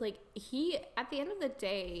point too, is like, he, at the end of the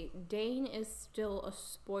day, Dane is still a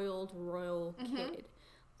spoiled royal kid.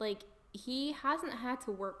 Like, he hasn't had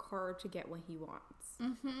to work hard to get what he wants.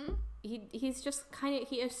 He's just kind of,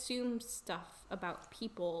 he assumes stuff about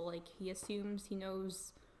people. Like, he assumes he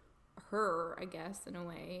knows her, I guess, in a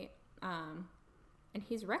way. And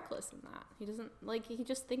he's reckless in that. He doesn't, like, he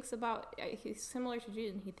just thinks about, he's similar to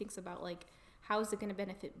Jude, and he thinks about, like, how is it going to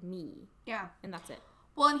benefit me? Yeah. And that's it.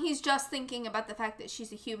 Well, and he's just thinking about the fact that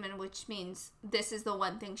she's a human, which means this is the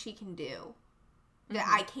one thing she can do that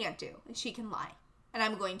I can't do. She can lie. And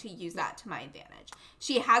I'm going to use that to my advantage.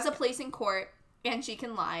 She has a place in court, and she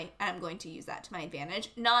can lie, and I'm going to use that to my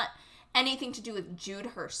advantage. Not anything to do with Jude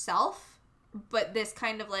herself, but this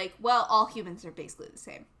kind of like, well, all humans are basically the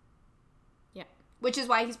same. Yeah. Which is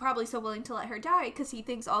why he's probably so willing to let her die, because he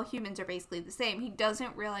thinks all humans are basically the same. He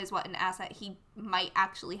doesn't realize what an asset he might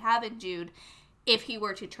actually have in Jude if he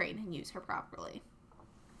were to train and use her properly.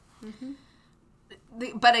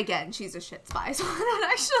 But again, she's a shit spy, so I don't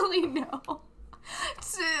actually know.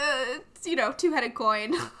 It's you know, two-headed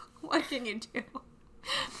coin. What can you do?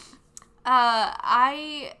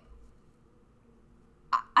 I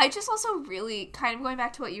just also really, kind of going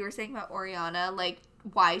back to what you were saying about Oriana, like,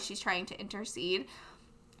 why she's trying to intercede.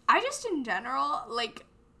 I just, in general, like,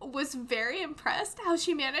 was very impressed how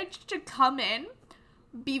she managed to come in,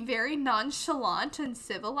 be very nonchalant and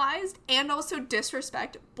civilized, and also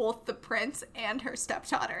disrespect both the prince and her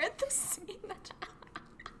stepdaughter at the same time.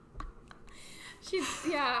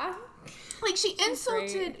 Yeah. Like, she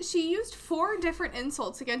insulted, she used 4 different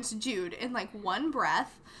insults against Jude in, like, one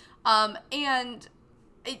breath, and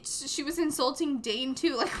she was insulting Dane,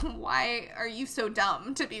 too. Like, why are you so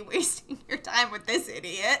dumb to be wasting your time with this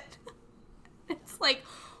idiot? It's like...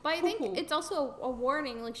 But I think it's also a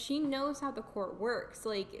warning. Like, she knows how the court works.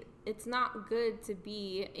 Like, it's not good to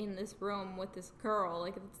be in this room with this girl.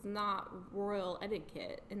 Like, it's not royal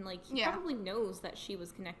etiquette. And, like, he probably knows that she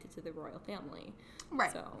was connected to the royal family.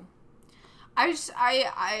 Right. So...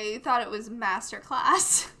 I thought it was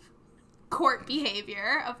masterclass court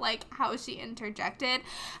behavior of, like, how she interjected.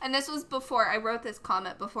 And this was before, I wrote this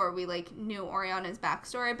comment before we, like, knew Oriana's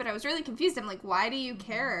backstory, but I was really confused. I'm like, why do you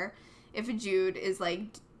care if Jude is, like,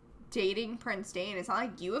 dating Prince Dane? It's not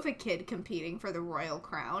like you have a kid competing for the royal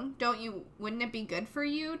crown. Wouldn't it be good for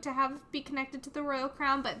you to be connected to the royal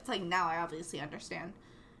crown? But it's like, now I obviously understand.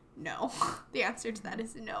 No. The answer to that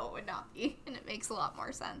is no, it would not be. And it makes a lot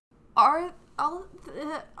more sense. Are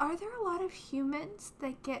there a lot of humans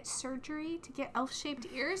that get surgery to get elf-shaped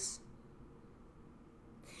ears?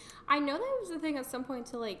 I know that was the thing at some point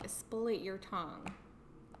to, like, split your tongue.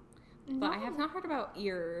 No. But I have not heard about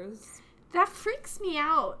ears. That freaks me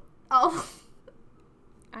out. Oh.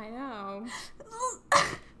 I know.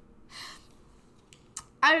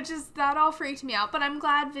 That all freaked me out. But I'm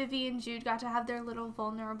glad Vivi and Jude got to have their little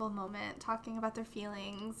vulnerable moment talking about their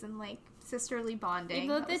feelings and, like, sisterly bonding.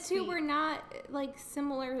 The two were not, like,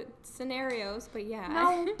 similar scenarios, but yeah.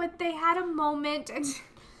 No, but they had a moment. And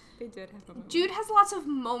they did have a moment. Jude has lots of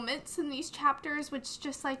moments in these chapters, which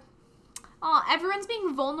just, like, oh, everyone's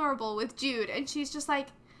being vulnerable with Jude, and she's just, like,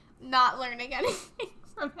 not learning anything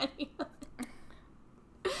from any of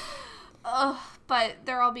it. Ugh, but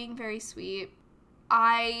they're all being very sweet.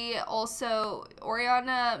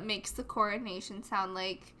 Oriana makes the coronation sound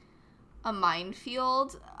like a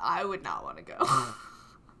minefield. I would not want to go.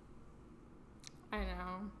 I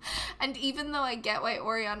know. And even though I get why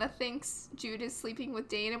Oriana thinks Jude is sleeping with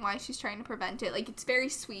Dane and why she's trying to prevent it, like, it's very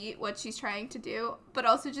sweet what she's trying to do, but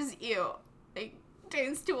also just, ew. Like,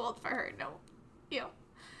 Dane's too old for her. No. Ew.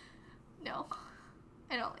 No.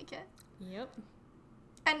 I don't like it. Yep.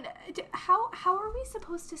 And how are we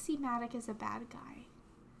supposed to see Madoc as a bad guy?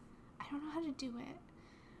 I don't know how to do it.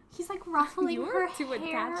 He's, like, ruffling her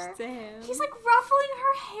hair. Attached to him. He's, like, ruffling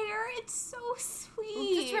her hair. It's so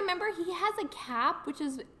sweet. Just remember, he has a cap, which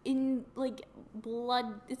is in, like,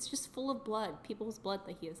 blood. It's just full of blood. People's blood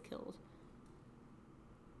that he has killed.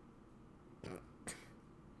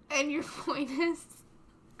 And your point is...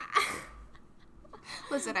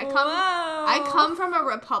 Listen, I come from a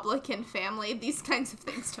Republican family. These kinds of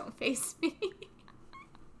things don't faze me.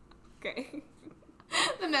 Okay.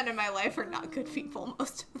 The men in my life are not good people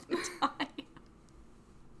most of the time.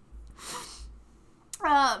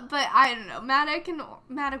 But I don't know.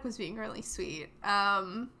 Madoc was being really sweet.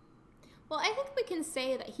 Well, Well, I think we can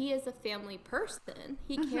say that he is a family person.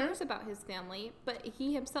 He cares about his family, but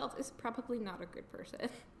he himself is probably not a good person.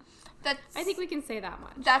 I think we can say that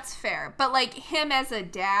much. That's fair. But, like, him as a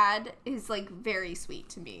dad is, like, very sweet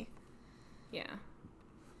to me. Yeah.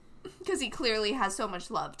 Because he clearly has so much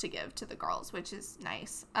love to give to the girls, which is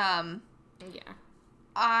nice. Yeah.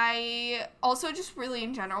 I also just really,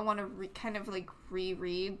 in general, want to kind of, like,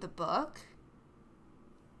 reread the book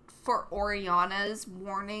for Oriana's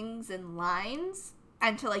warnings and lines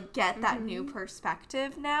and to, like, get that new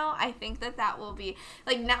perspective now. I think that will be,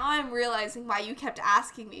 like, now I'm realizing why you kept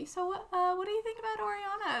asking me, so what do you think about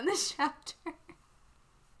Oriana in this chapter?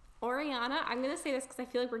 Oriana, I'm going to say this because I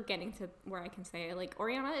feel like we're getting to where I can say it. Like,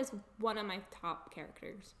 Oriana is one of my top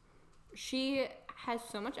characters. She has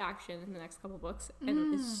so much action in the next couple books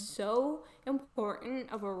and is so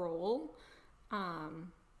important of a role. I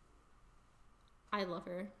love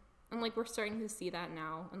her. And, like, we're starting to see that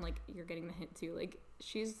now. And, like, you're getting the hint, too. Like,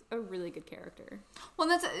 she's a really good character. Well,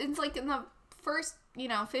 it's, like, in the first,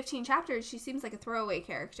 15 chapters, she seems like a throwaway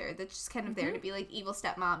character that's just kind of there to be, like, evil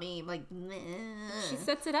stepmommy, like, meh. She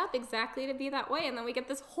sets it up exactly to be that way. And then we get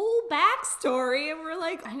this whole backstory, and we're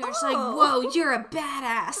like, and you're just like, whoa, you're a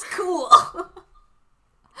badass. Cool.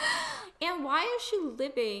 And why is she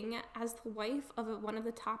living as the wife of one of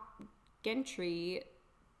the top gentry,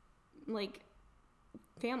 like,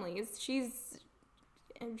 families?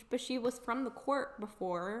 But she was from the court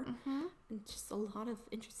before. And just a lot of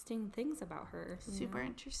interesting things about her. Super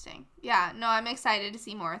interesting. Yeah, no, I'm excited to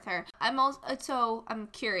see more with her. I'm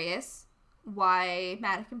curious why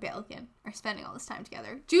Madoc and Balekin are spending all this time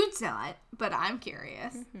together. Jude's not, but I'm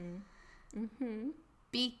curious.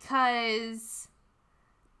 Because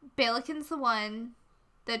Balekin's the one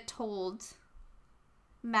that told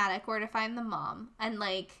Madoc where to find the mom. And,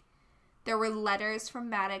 like, there were letters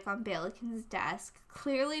from Madoc on Balekin's desk.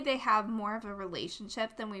 Clearly they have more of a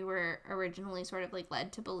relationship than we were originally sort of, like,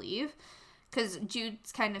 led to believe. Because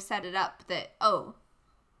Jude's kind of set it up that,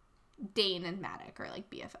 Dane and Madoc are,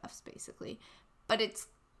 like, BFFs, basically. But it's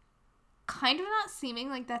kind of not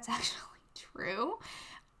seeming like that's actually true.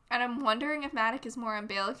 And I'm wondering if Madoc is more on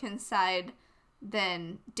Balekin's side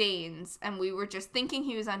than Dane's. And we were just thinking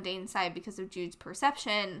he was on Dane's side because of Jude's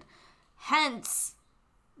perception. Hence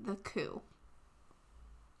the coup.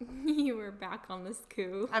 You were back on this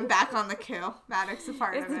coup. I'm back on the coup. Madoc's a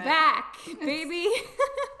part of it. It's back, baby.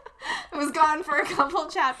 It was gone for a couple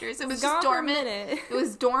chapters. It was just dormant. For a minute. It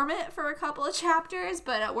was dormant for a couple of chapters,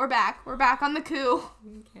 but we're back. We're back on the coup.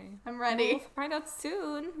 Okay. I'm ready. We'll find out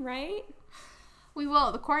soon, right? We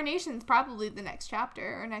will. The coronation's probably the next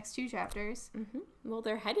chapter, or next 2 chapters. Well,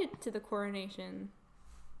 they're headed to the coronation.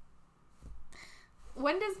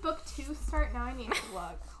 When does book 2 start? Now I need to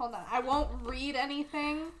look. Hold on. I won't read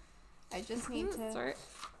anything. I just need to start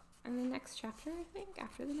in the next chapter, I think.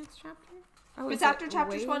 After the next chapter? Oh, it's after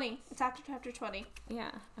chapter 20. It's after chapter 20. Yeah,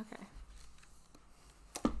 okay.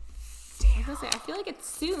 Damn. I was gonna say, I feel like it's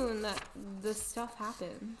soon that this stuff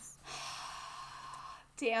happens.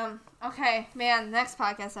 Damn. Okay, man, next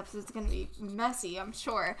podcast episode is gonna be messy, I'm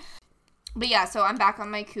sure. But yeah, so I'm back on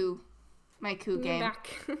my coup game. Back.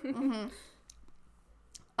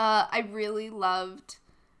 I really loved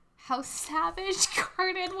how savage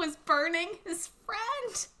Cardan was burning his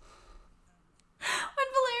friend. When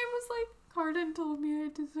Valerian was like, Cardan told me I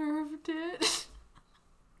deserved it.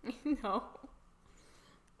 No.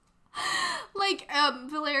 Like,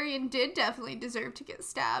 Valerian did definitely deserve to get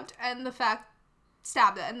stabbed, and the fact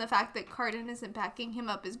that Cardan isn't backing him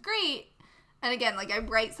up is great. And again, like, I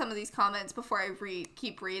write some of these comments before I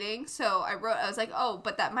keep reading, so I was like,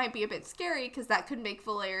 but that might be a bit scary, because that could make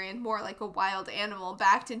Valerian more like a wild animal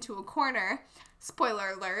backed into a corner.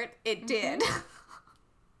 Spoiler alert, it did.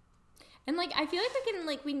 And, like, I feel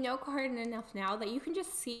like we know Cardan enough now that you can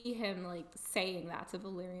just see him, like, saying that to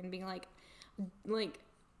Valerian, being like,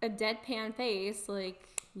 a deadpan face, like,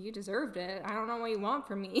 you deserved it. I don't know what you want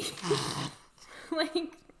from me.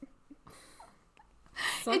 Like,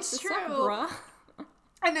 it's true. Bruh.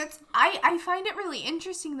 And I find it really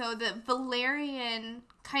interesting, though, that Valerian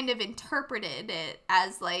kind of interpreted it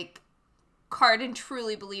as, like, Cardan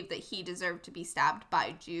truly believed that he deserved to be stabbed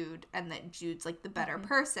by Jude, and that Jude's, like, the better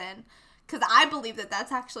person. Because I believe that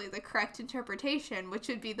that's actually the correct interpretation, which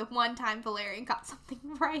would be the one time Valerian got something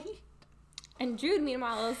right. And Jude,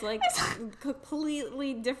 meanwhile, is, like,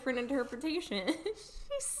 completely different interpretation.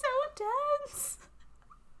 She's so dense.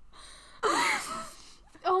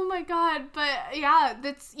 Oh my god, but yeah,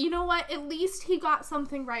 that's, you know what, at least he got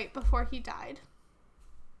something right before he died.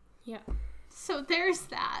 Yeah. So there's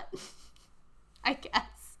that, I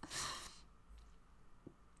guess.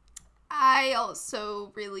 I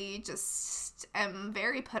also really just am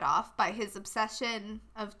very put off by his obsession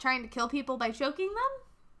of trying to kill people by choking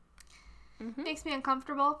them. Mm-hmm. Makes me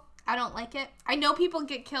uncomfortable. I don't like it. I know people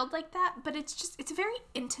get killed like that, but it's a very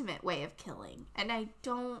intimate way of killing, and I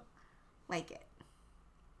don't like it.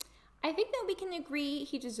 I think that we can agree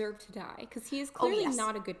he deserved to die, because he is clearly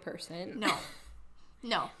not a good person.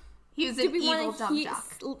 No. He was an evil dumb duck.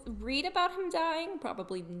 Read about him dying?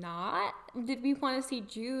 Probably not. Did we want to see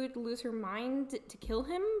Jude lose her mind to kill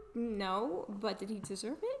him? No. But did he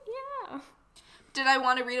deserve it? Yeah. Did I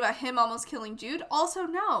want to read about him almost killing Jude? Also,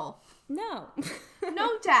 no. No.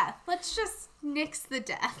 No death. Let's just nix the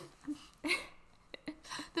death.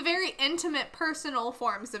 The very intimate, personal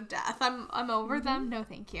forms of death. I'm over them. No,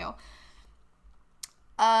 thank you.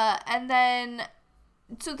 And then,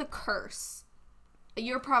 so the curse.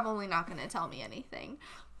 You're probably not going to tell me anything,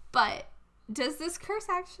 but does this curse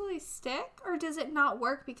actually stick, or does it not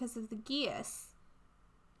work because of the geas?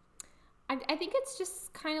 I think it's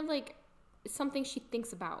just kind of like something she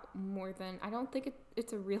thinks about more than, I don't think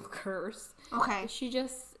it's a real curse. Okay.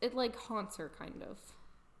 It like haunts her kind of.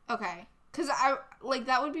 Okay. Because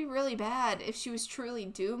that would be really bad if she was truly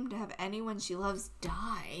doomed to have anyone she loves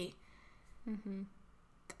die. Mm-hmm.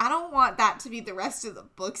 I don't want that to be the rest of the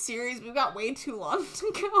book series. We've got way too long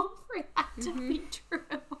to go for that to be true.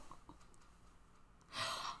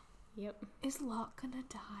 Yep. Is Locke gonna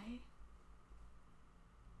die?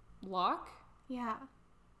 Locke? Yeah.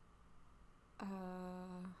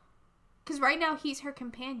 Because right now he's her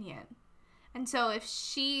companion. And so if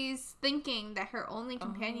she's thinking that her only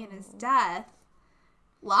companion is death,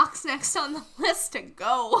 Locke's next on the list to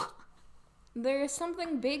go. There is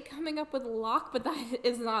something big coming up with Locke, but that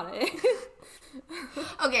is not it.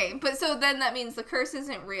 Okay, but so then that means the curse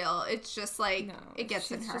isn't real. It's just like, it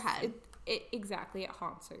gets in her head. Exactly, it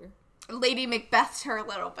haunts her. Lady Macbeth's her a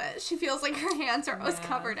little bit. She feels like her hands are always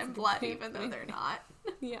covered in blood, even though they're not.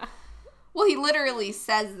 Yeah. Well, he literally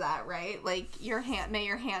says that, right? Like, may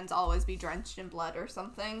your hands always be drenched in blood or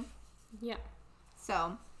something. Yeah.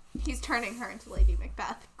 So, he's turning her into Lady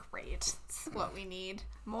Macbeth. Great. It's what we need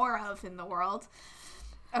more of in the world.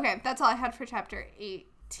 Okay, that's all I had for chapter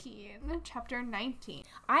 18. Chapter 19.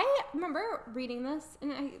 I remember reading this,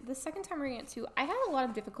 and the second time reading it too, I had a lot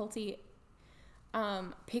of difficulty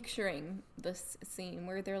picturing this scene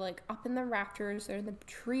where they're like up in the rafters, they're in the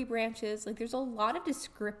tree branches, like there's a lot of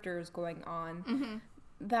descriptors going on. Mm-hmm.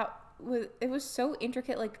 It was so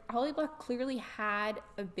intricate. Like Holly Black clearly had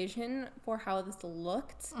a vision for how this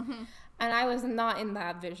looked, mm-hmm. and I was not in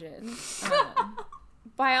that vision.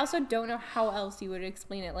 But I also don't know how else you would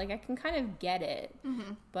explain it. Like I can kind of get it,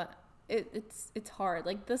 mm-hmm. but it's hard.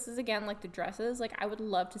 Like this is again like the dresses. Like I would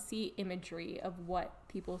love to see imagery of what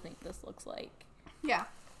people think this looks like. Yeah.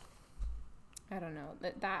 I don't know.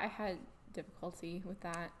 That I had difficulty with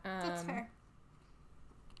that. That's fair.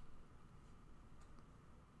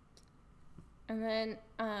 And then,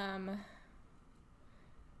 I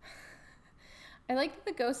like that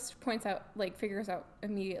the ghost figures out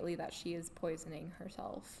immediately that she is poisoning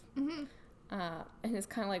herself. Mm-hmm. And it's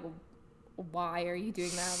kind of like, why are you doing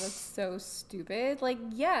that? That's so stupid. Like,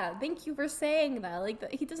 yeah, thank you for saying that. Like,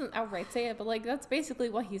 he doesn't outright say it, but, like, that's basically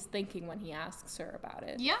what he's thinking when he asks her about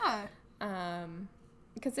it. Yeah.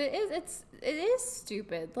 Because it is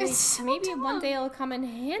stupid. Like, so maybe dumb. one day it'll come in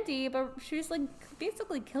handy, but she's, like,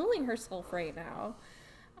 basically killing herself right now.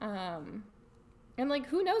 And, like,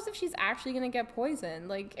 who knows if she's actually gonna get poisoned?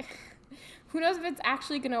 Like, who knows if it's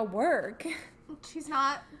actually gonna work? She's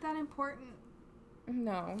not that important.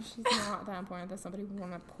 No, she's not that important that somebody would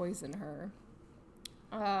want to poison her.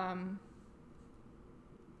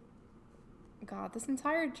 God, this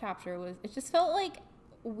entire chapter it just felt like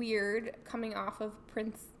weird coming off of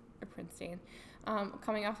Prince Dane,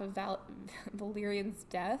 coming off of Valerian's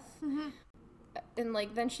death. Mm-hmm. And,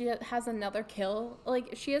 like, then she has another kill.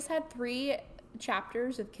 Like, she has had 3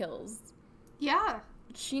 chapters of kills. Yeah.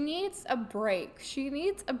 She needs a break. She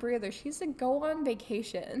needs a breather. She needs to go on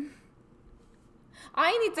vacation.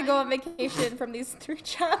 I need to go on vacation from these 3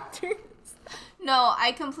 chapters. No,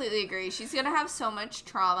 I completely agree. She's going to have so much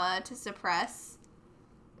trauma to suppress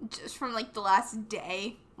just from, like, the last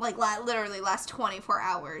day. Like, literally last 24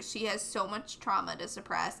 hours. She has so much trauma to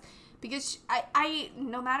suppress. Because I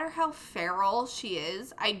no matter how feral she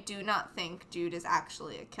is, I do not think Jude is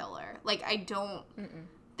actually a killer. Like, I don't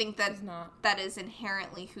think that is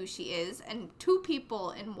inherently who she is. And 2 people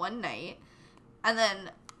in one night, and then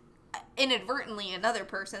inadvertently another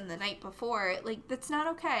person the night before, like, that's not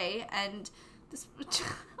okay. And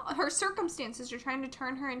her circumstances are trying to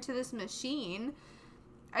turn her into this machine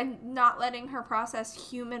and not letting her process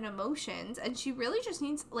human emotions. And she really just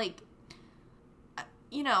needs, like,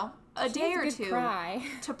 you know, a day or two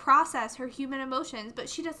to process her human emotions, but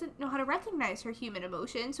she doesn't know how to recognize her human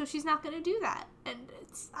emotions, so she's not going to do that. And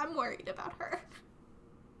I'm worried about her.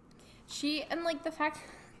 And like the fact,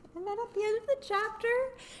 and then at the end of the chapter,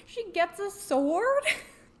 she gets a sword.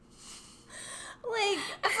 Like,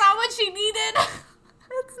 that's not what she needed.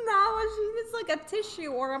 That's not what she needs, like a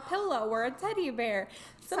tissue or a pillow or a teddy bear.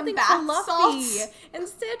 Something bath fluffy. salts.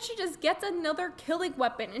 Instead, she just gets another killing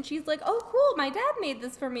weapon, and she's like, oh, cool, my dad made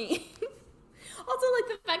this for me. Also, like,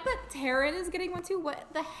 the fact that Taryn is getting one too,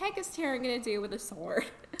 what the heck is Taryn gonna do with a sword?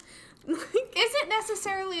 Is it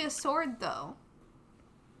necessarily a sword, though?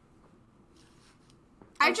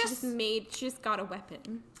 She just got a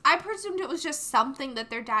weapon. I presumed it was just something that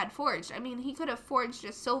their dad forged. I mean, he could have forged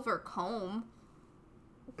a silver comb.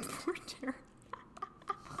 Poor Taryn.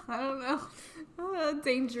 I don't know. A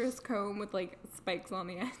dangerous comb with, like, spikes on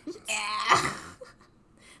the end. Yeah.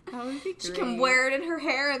 That would be great. She can wear it in her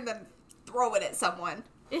hair and then throw it at someone.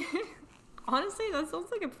 Honestly, that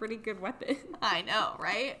sounds like a pretty good weapon. I know,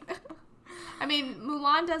 right? I mean,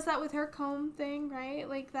 Mulan does that with her comb thing, right?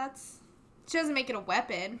 Like, she doesn't make it a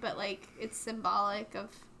weapon, but, like, it's symbolic of...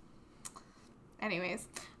 Anyways.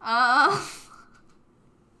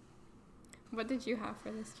 What did you have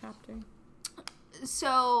for this chapter?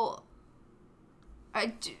 So,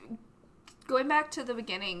 going back to the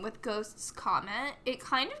beginning with Ghost's comment, it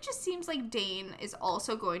kind of just seems like Dane is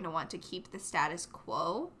also going to want to keep the status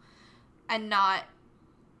quo and not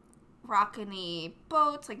rock any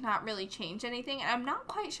boats, like not really change anything. And I'm not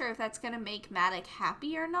quite sure if that's going to make Madoc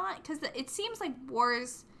happy or not, because it seems like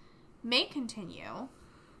wars may continue,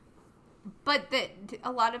 but that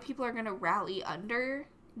a lot of people are going to rally under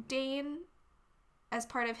Dane as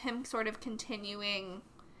part of him sort of continuing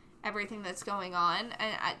everything that's going on,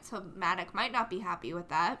 and so Madoc might not be happy with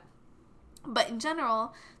that. But in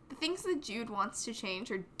general, the things that Jude wants to change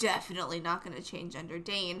are definitely not going to change under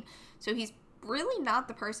Dane, so he's really not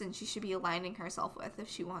the person she should be aligning herself with if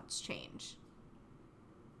she wants change.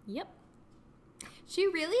 Yep. She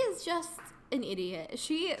really is just an idiot.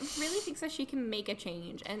 She really thinks that she can make a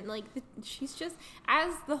change, and like she's just,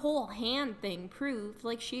 as the whole hand thing proved,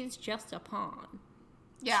 like she's just a pawn.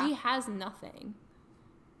 Yeah. She has nothing.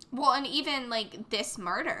 Well, and even, like, this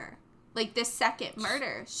murder, like, this second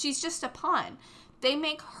murder, she's just a pawn. They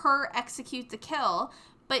make her execute the kill,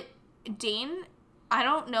 but Dane, I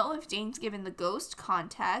don't know if Dane's given the ghost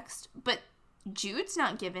context, but Jude's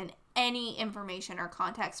not given any information or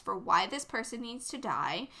context for why this person needs to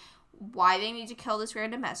die, why they need to kill this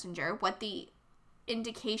random messenger, what the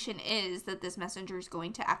indication is that this messenger is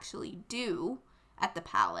going to actually do at the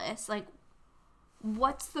palace. Like,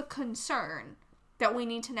 what's the concern that we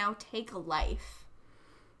need to now take a life?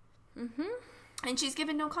 Mm-hmm. And she's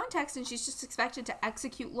given no context, and she's just expected to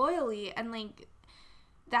execute loyally, and, like,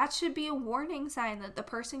 that should be a warning sign that the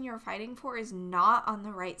person you're fighting for is not on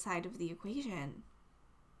the right side of the equation.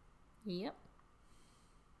 Yep.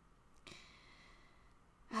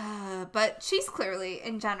 But she's clearly,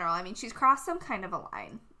 in general, I mean, she's crossed some kind of a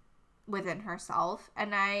line within herself,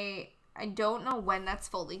 and I don't know when that's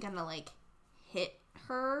fully gonna, like, hit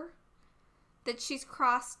her that she's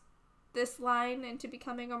crossed this line into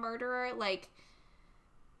becoming a murderer. Like,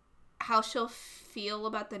 how she'll feel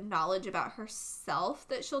about the knowledge about herself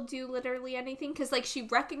that she'll do literally anything, because, like, she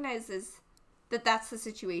recognizes that that's the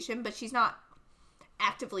situation, but she's not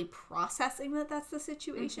actively processing that that's the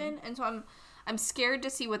situation. Mm-hmm. And so I'm scared to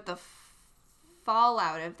see what the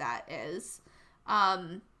fallout of that is.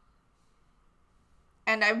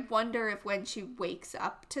 And I wonder if when she wakes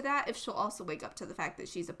up to that, if she'll also wake up to the fact that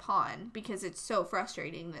she's a pawn, because it's so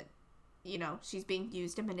frustrating that, you know, she's being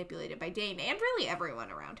used and manipulated by Dane and really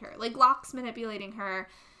everyone around her. Like, Locke's manipulating her.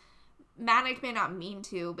 Madoc may not mean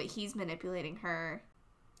to, but he's manipulating her.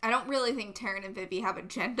 I don't really think Taryn and Vivi have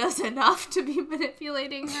agendas enough to be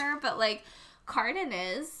manipulating her, but, like, Cardan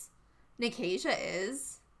is. Nicasia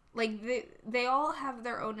is. Like, they all have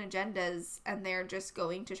their own agendas, and they're just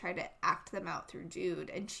going to try to act them out through Jude,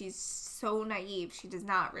 and she's so naive, she does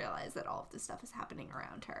not realize that all of this stuff is happening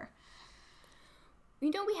around her.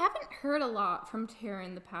 You know, we haven't heard a lot from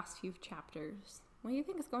Taryn the past few chapters. What do you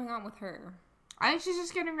think is going on with her? I think she's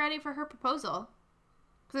just getting ready for her proposal,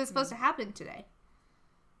 because it's supposed to happen today,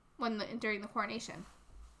 during the coronation.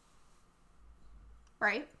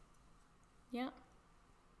 Right? Yeah.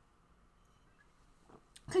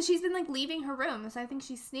 Because she's been, like, leaving her room, so I think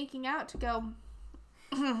she's sneaking out to go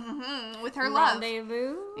with her love.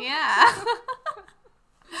 Rendezvous? Yeah.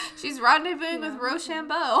 She's rendezvousing with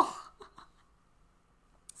Rochambeau.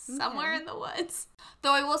 Somewhere in the woods.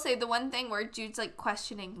 Though I will say, the one thing where Jude's, like,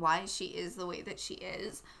 questioning why she is the way that she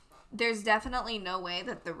is there's definitely no way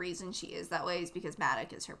that the reason she is that way is because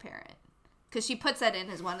Maddox is her parent. Because she puts that in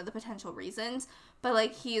as one of the potential reasons. But,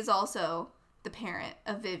 like, he is also the parent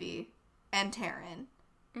of Vivi and Taryn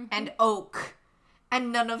and Oak.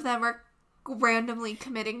 And none of them are randomly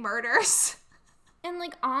committing murders. And,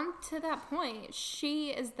 like, on to that point, she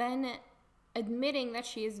is then admitting that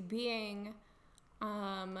she is being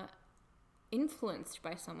influenced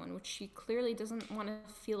by someone, which she clearly doesn't want to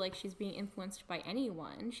feel like she's being influenced by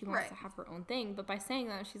anyone. She wants to have her own thing. But by saying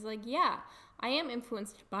that, she's like, yeah, I am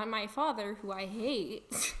influenced by my father, who I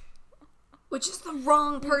hate. Which is the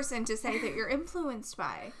wrong person to say that you're influenced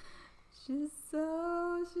by. She's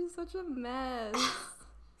such a mess.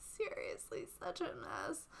 Seriously, such a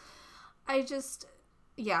mess.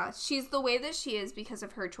 She's the way that she is because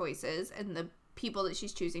of her choices and the people that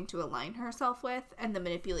she's choosing to align herself with and the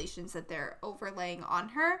manipulations that they're overlaying on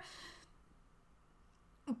her.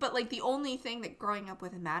 But, like, the only thing that growing up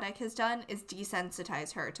with Maddox has done is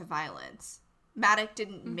desensitize her to violence. Maddox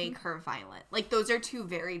didn't make her violent. Like, those are two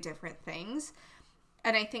very different things.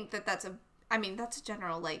 And I think that that's a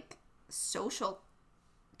general, like, social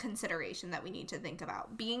consideration that we need to think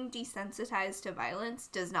about. Being desensitized to violence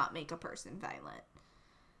does not make a person violent.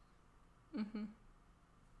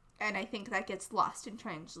 And I think that gets lost in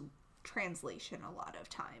translation a lot of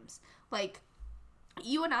times. Like,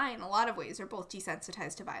 you and I, in a lot of ways, are both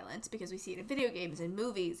desensitized to violence because we see it in video games and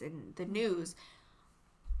movies and the news.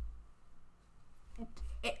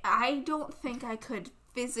 I don't think I could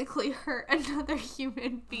physically hurt another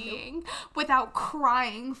human being without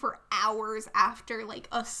crying for hours after, like,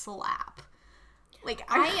 a slap. Like,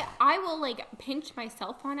 I will, like, pinch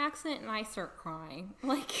myself on accident and I start crying.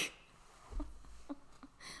 Like...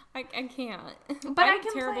 I can't. But I'm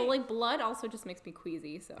terrible. Like, blood also just makes me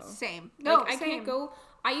queasy, so. Same. No, like, I can't go.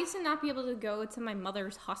 I used to not be able to go to my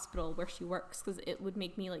mother's hospital where she works because it would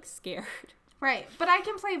make me, like, scared. Right. But I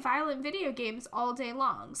can play violent video games all day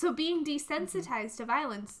long. So being desensitized to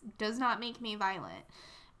violence does not make me violent.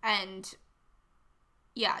 And,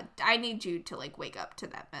 yeah, I need Jude to, like, wake up to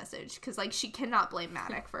that message. Because, like, she cannot blame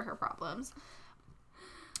Maddox for her problems.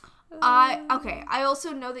 I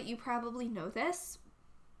also know that you probably know this.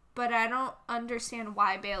 But I don't understand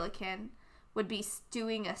why Balakin would be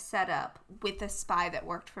doing a setup with a spy that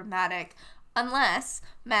worked for Maddox, unless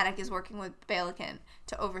Maddox is working with Balakin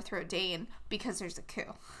to overthrow Dane because there's a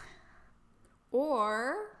coup.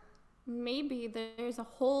 Or maybe there's a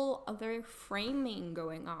whole other framing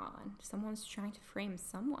going on. Someone's trying to frame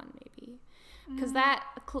someone, maybe. Because that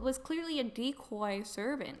was clearly a decoy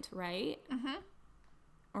servant, right?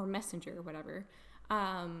 Or messenger, or whatever.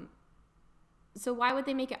 So why would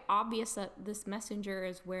they make it obvious that this messenger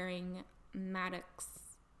is wearing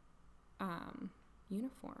Maddox's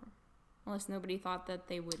uniform? Unless nobody thought that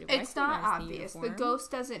they would recognize it's not obvious. The ghost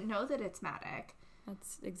doesn't know that it's Maddox.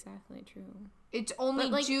 That's exactly true. It's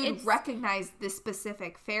only Jude recognized this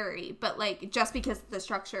specific fairy, but, like, just because of the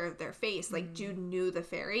structure of their face, like, Jude knew the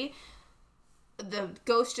fairy. The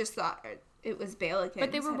ghost just thought it was Balakin.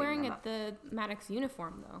 But they were wearing the Maddox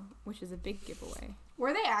uniform, though, which is a big giveaway.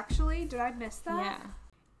 Were they actually? Did I miss that? Yeah.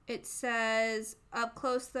 It says, up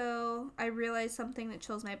close, though, I realized something that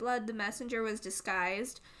chills my blood. The messenger was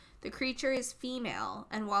disguised. The creature is female,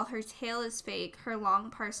 and while her tail is fake, her long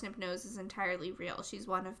parsnip nose is entirely real. She's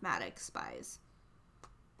one of Maddox's spies.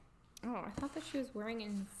 Oh, I thought that she was wearing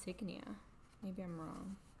an insignia. Maybe I'm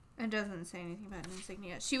wrong. It doesn't say anything about an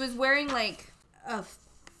insignia. She was wearing, like, a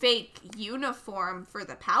fake uniform for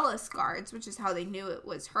the palace guards, which is how they knew it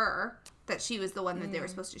was her, that she was the one that they were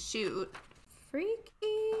supposed to shoot. Freaky.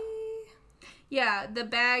 Yeah, the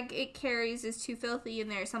bag it carries is too filthy and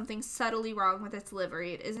there is something subtly wrong with its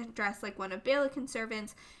livery. It isn't dressed like one of Balakin's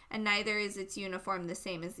servants, and neither is its uniform the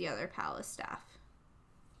same as the other palace staff.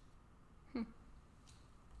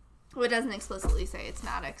 Well, it doesn't explicitly say it's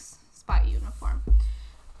Maddox's spy uniform.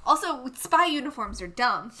 Also, spy uniforms are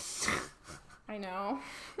dumb. I know.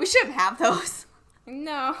 We shouldn't have those.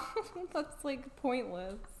 No, that's, like,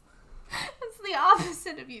 pointless. It's the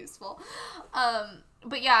opposite of useful.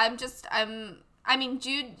 But yeah,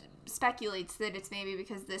 Jude speculates that it's maybe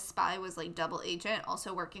because this spy was, like, double agent,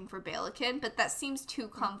 also working for Balakin, but that seems too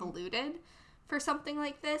convoluted for something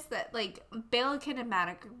like this, that, like, Balakin and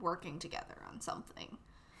Maddox are working together on something.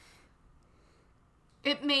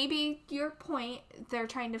 It may be your point, they're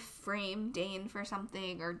trying to frame Dane for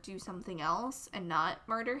something or do something else and not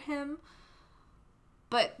murder him,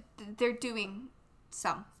 but they're doing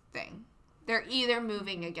something. They're either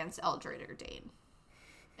moving against Eldred or Dane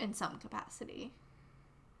in some capacity.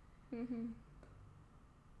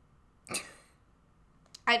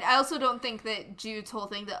 I also don't think that Jude's whole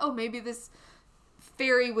thing that, oh, maybe this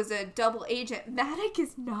Fairy was a double agent. Madoc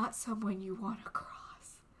is not someone you want to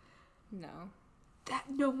cross. No. That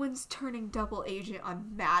no one's turning double agent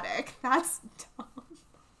on Madoc. That's dumb.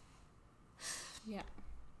 Yeah.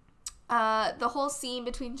 The whole scene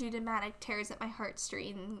between Jude and Madoc tears at my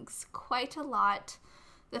heartstrings quite a lot.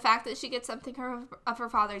 The fact that she gets something of her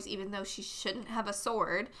father's, even though she shouldn't have a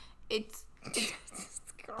sword, it's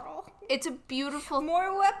Girl. It's a beautiful...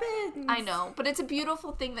 More weapons! I know, but it's a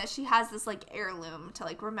beautiful thing that she has this, like, heirloom to,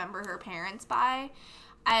 like, remember her parents by.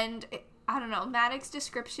 And, I don't know, Madoc's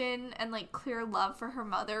description and, like, clear love for her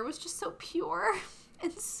mother was just so pure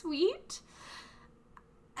and sweet.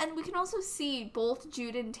 And we can also see both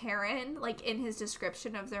Jude and Taryn, like, in his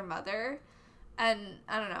description of their mother. And,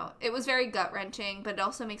 I don't know, it was very gut-wrenching, but it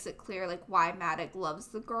also makes it clear, like, why Madoc loves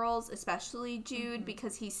the girls, especially Jude,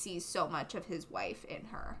 because he sees so much of his wife in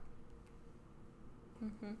her.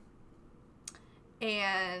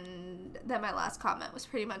 And then my last comment was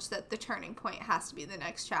pretty much that the turning point has to be the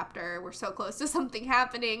next chapter. We're so close to something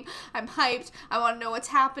happening. I'm hyped. I want to know what's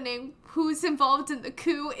happening. Who's involved in the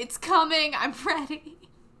coup? It's coming. I'm ready.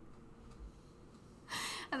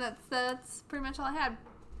 And that's pretty much all I had.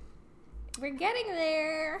 We're getting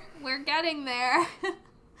there. We're getting there.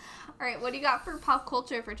 All right, what do you got for pop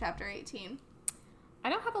culture for chapter 18? I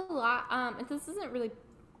don't have a lot. This isn't really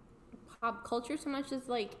pop culture so much as,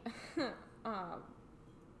 like,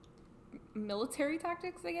 military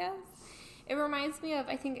tactics, I guess. It reminds me of,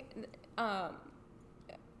 I think,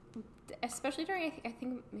 especially during, I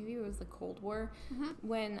think maybe it was the Cold War,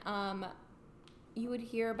 when you would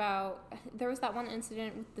hear about, there was that one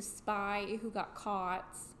incident with the spy who got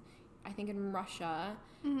caught, I think in Russia,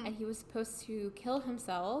 and he was supposed to kill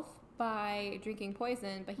himself by drinking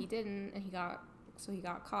poison, but he didn't, and he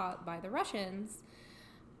got caught by the Russians.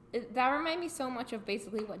 That reminded me so much of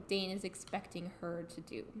basically what Dane is expecting her to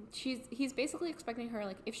do. He's basically expecting her,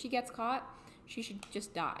 like, if she gets caught, she should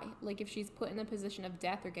just die. Like, if she's put in a position of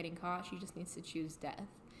death or getting caught, she just needs to choose death.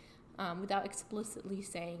 Without explicitly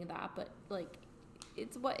saying that, but, like,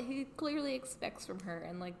 it's what he clearly expects from her,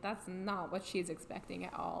 and, like, that's not what she's expecting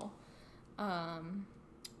at all. I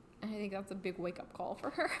think that's a big wake-up call for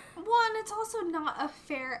her. One, it's also not a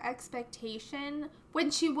fair expectation when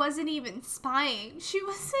she wasn't even spying. She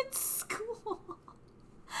was in school.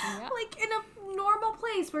 Yeah. Like, in a normal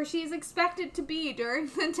place where she's expected to be during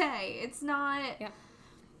the day. It's not... Yeah.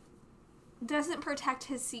 Doesn't protect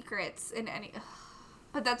his secrets in any...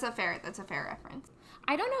 But that's a fair reference.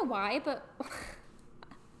 I don't know why, but...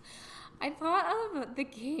 I thought of The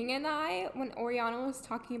King and I when Oriana was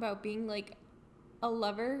talking about being, like, a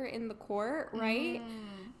lover in the court, right?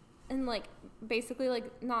 And, like, basically,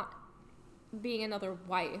 like, not being another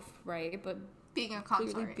wife, right? But being a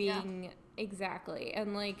consort, being exactly.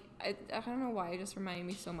 And, like, I don't know why, it just reminded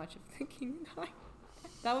me so much of The King and I.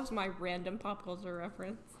 That was my random pop culture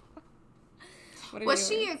reference. Was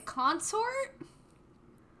she a consort?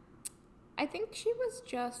 I think she was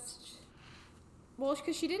just... Well,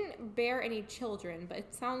 because she didn't bear any children, but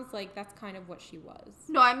it sounds like that's kind of what she was.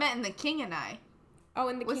 No, I meant in The King and I. Oh,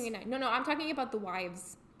 in The King and I. No, I'm talking about the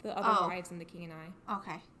wives. The other wives in The King and I.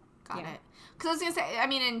 Okay. Got it. Because I was going to say, I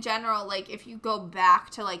mean, in general, like, if you go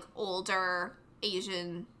back to, like, older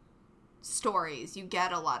Asian stories, you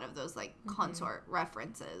get a lot of those, like, consort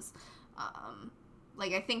references.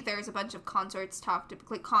 Like, I think there's a bunch of consorts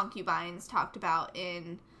like, concubines talked about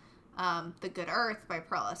in The Good Earth by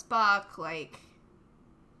Pearl S. Buck, like...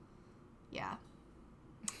 Yeah.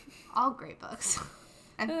 All great books.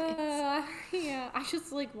 And yeah. I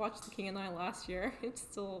just, like, watched The King and I last year. It's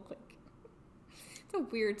still, like... It's a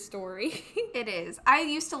weird story. It is. I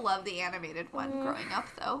used to love the animated one growing up,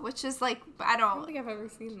 though, which is, like... I don't think I've ever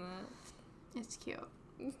seen that. It's cute.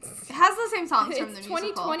 It has the same songs from the musical. It's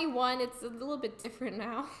 2021. It's a little bit different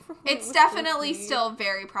now. It's definitely still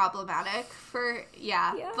very problematic for,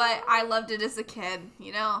 yeah. But I loved it as a kid,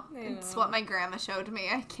 you know? It's what my grandma showed me.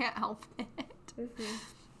 I can't help it.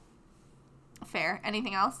 Fair.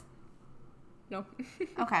 Anything else? No.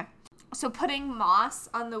 Okay. So putting moss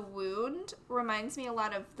on the wound reminds me a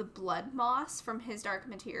lot of the blood moss from His Dark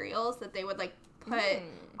Materials that they would, like, put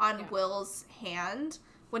on Will's hand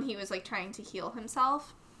when he was, like, trying to heal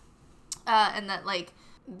himself. And that, like,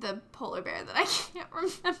 the polar bear that I can't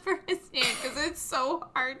remember his name because it's so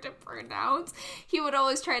hard to pronounce, he would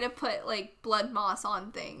always try to put, like, blood moss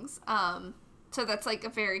on things. So that's, like, a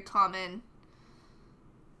very common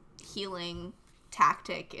healing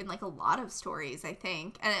tactic in, like, a lot of stories, I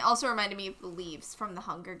think. And it also reminded me of the leaves from the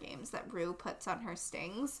Hunger Games that Rue puts on her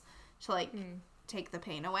stings to, like, take the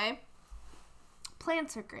pain away.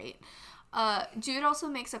 Plants are great. Jude also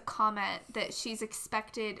makes a comment that she's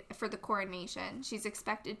expected, for the coronation, she's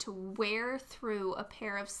expected to wear through a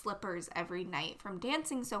pair of slippers every night from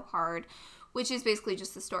dancing so hard, which is basically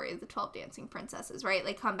just the story of the 12 dancing princesses, right?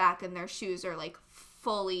 They come back and their shoes are, like,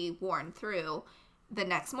 fully worn through the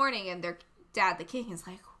next morning, and their dad, the king, is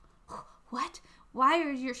like, what? Why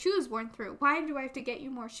are your shoes worn through? Why do I have to get you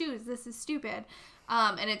more shoes? This is stupid.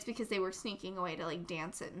 And it's because they were sneaking away to, like,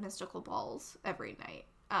 dance at mystical balls every night.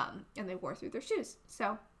 And they wore through their shoes.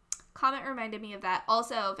 So, comment reminded me of that.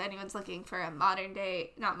 Also, if anyone's looking for a not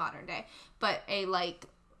modern day, but a, like,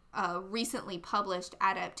 recently published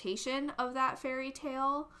adaptation of that fairy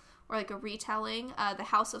tale, or, like, a retelling, The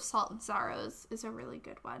House of Salt and Sorrows is a really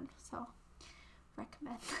good one. So,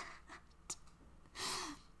 recommend that.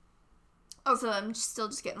 Also, I'm still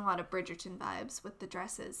just getting a lot of Bridgerton vibes with the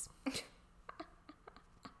dresses.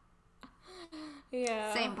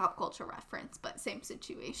 Yeah. Same pop culture reference, but same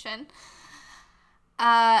situation.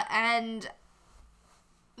 And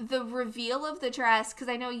the reveal of the dress, because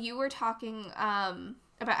I know you were talking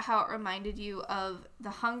about how it reminded you of the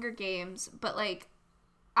Hunger Games, but, like,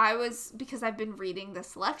 because I've been reading the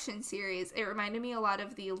Selection series, it reminded me a lot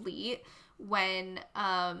of the Elite when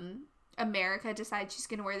America decides she's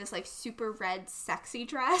going to wear this, like, super red sexy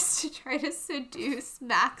dress to try to seduce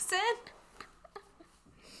Maxon.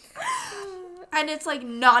 And it's, like,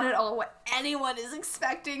 not at all what anyone is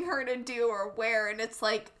expecting her to do or wear. And it's,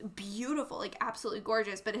 like, beautiful, like, absolutely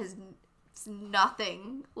gorgeous. But it's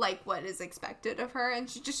nothing like what is expected of her. And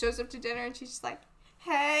she just shows up to dinner and she's just like,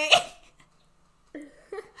 hey.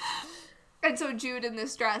 And so Jude in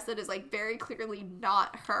this dress that is, like, very clearly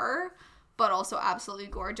not her, but also absolutely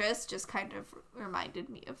gorgeous, just kind of reminded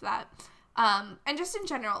me of that. And just in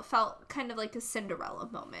general, it felt kind of like a Cinderella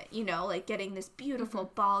moment, you know, like getting this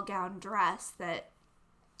beautiful ball gown dress that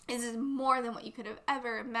is more than what you could have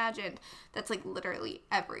ever imagined. That's, like, literally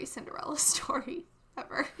every Cinderella story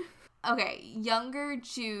ever. Okay, younger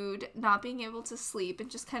Jude not being able to sleep and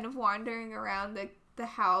just kind of wandering around the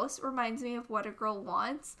house reminds me of What a Girl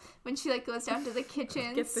Wants, when she, like, goes down to the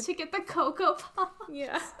kitchens to get the Cocoa Pops.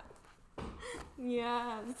 Yeah.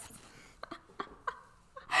 Yes.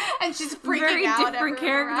 And she's freaking Very out. Very different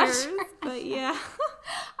characters, but yeah.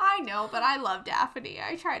 I know, but I love Daphne.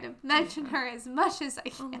 I try to mention her as much as I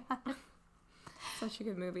can. Such a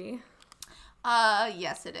good movie.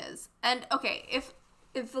 Yes, it is. And, okay, if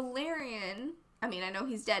Valerian, I mean, I know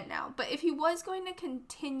he's dead now, but if he was going to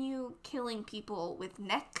continue killing people with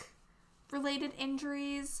neck-related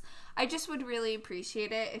injuries, I just would really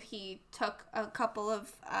appreciate it if he took a couple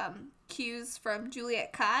of cues from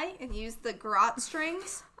Juliet Kai and used the garrote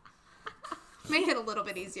strings. Make it a little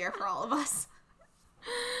bit easier for all of us.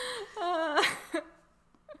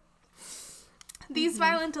 These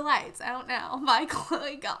Violent Delights, I don't know, by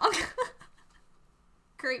Chloe Gong.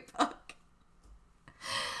 Great book.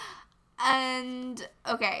 And,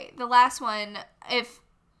 okay, the last one,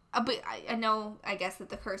 but I know, I guess, that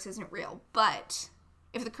the curse isn't real, but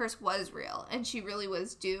if the curse was real and she really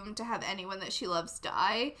was doomed to have anyone that she loves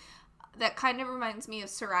die, that kind of reminds me of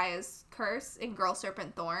Soraya's curse in Girl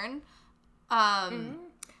Serpent Thorn.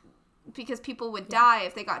 Because people would die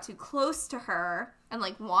if they got too close to her and,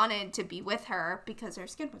 like, wanted to be with her because her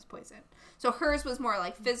skin was poisoned. So hers was more,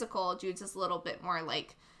 like, physical. Jude's is a little bit more,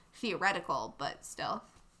 like, theoretical, but still.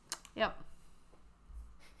 Yep.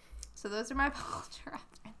 So those are my pop culture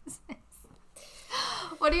references.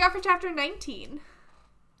 What do you got for chapter 19?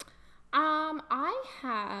 I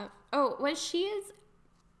have... Oh, when she is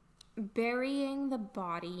burying the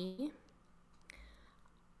body...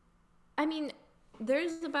 I mean,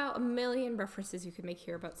 there's about a million references you could make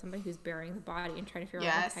here about somebody who's burying the body and trying to figure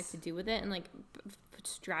out what the heck to do with it and, like,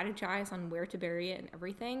 strategize on where to bury it and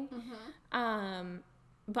everything.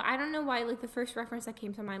 But I don't know why, like, the first reference that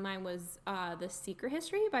came to my mind was The Secret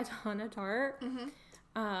History by Donna Tartt.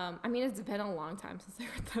 I mean, it's been a long time since I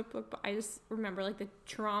read that book, but I just remember, like, the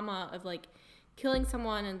trauma of, like, killing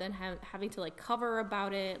someone and then having to, like, cover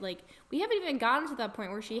about it. Like, we haven't even gotten to that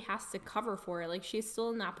point where she has to cover for it. Like, she's still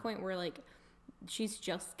in that point where, like, she's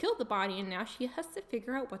just killed the body and now she has to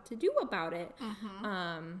figure out what to do about it.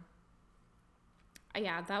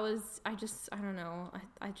 Yeah, that was, I don't know.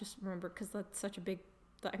 I just remember, because that's such a big,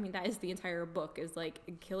 I mean, that is the entire book, is, like,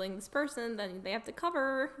 killing this person, then they have to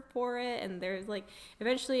cover for it, and there's, like,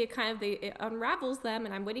 eventually it unravels them,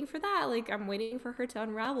 and I'm waiting for that. Like, I'm waiting for her to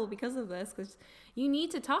unravel because of this, because you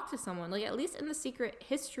need to talk to someone. Like, at least in The Secret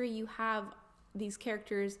History, you have these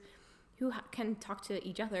characters who can talk to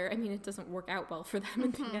each other. I mean, it doesn't work out well for them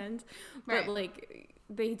in the end, but, like,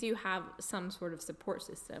 they do have some sort of support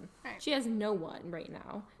system. She has no one right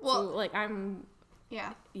now. Well, so, like,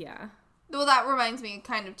 Yeah. Well, that reminds me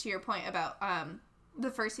kind of to your point about the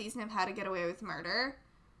first season of How to Get Away with Murder,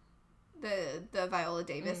 the Viola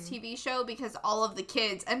Davis TV show, because all of the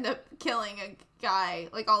kids end up killing a guy,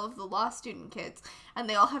 like all of the law student kids, and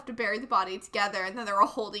they all have to bury the body together, and then they're all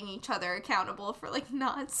holding each other accountable for like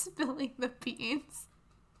not spilling the beans.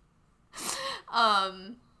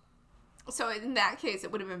 So in that case,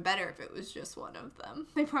 it would have been better if it was just one of them.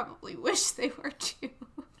 They probably wish they were two.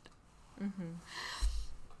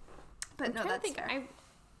 But no, that's fair.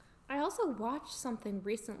 I also watched something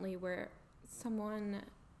recently where someone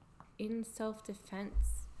in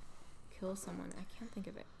self-defense kills someone. I can't think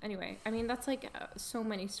of it. Anyway, I mean, that's like so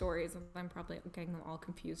many stories, and I'm probably getting them all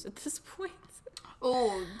confused at this point.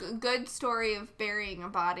 Oh, good story of burying a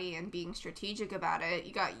body and being strategic about it.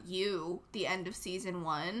 You got the end of season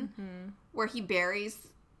 1, where he buries,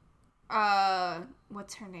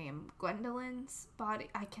 what's her name? Gwendolyn's body?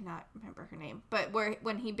 I cannot remember her name. But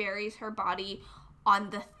when he buries her body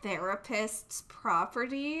on the therapist's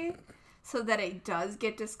property so that it does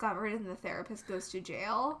get discovered and the therapist goes to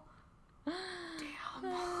jail. Damn.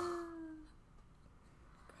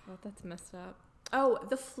 God, that's messed up. Oh,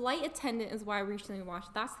 The Flight Attendant is why I recently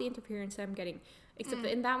watched. That's the interference I'm getting. Except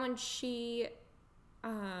that in that one,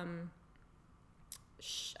 I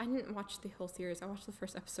didn't watch the whole series. I watched the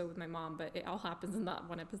first episode with my mom, but it all happens in that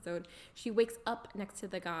one episode. She wakes up next to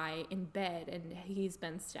the guy in bed, and he's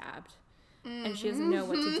been stabbed. And she doesn't know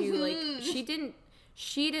what to do. Like, she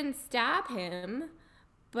didn't stab him,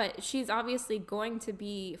 but she's obviously going to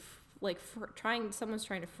be someone's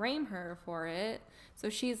trying to frame her for it. So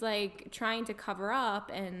she's like trying to cover up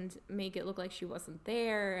and make it look like she wasn't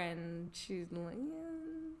there, and she's like,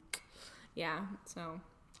 yeah. So,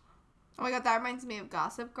 oh my god, that reminds me of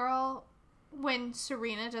Gossip Girl, when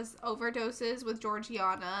Serena just overdoses with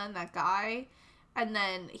Georgiana and that guy, and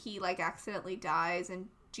then he like accidentally dies, and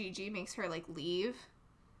Gigi makes her like leave.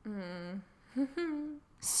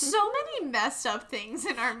 So many messed up things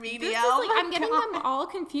in our media. This is, like, I'm getting them all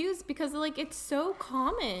confused because like it's so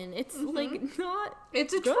common. It's like not.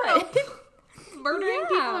 It's a trope. Murdering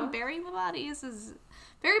people and burying the bodies is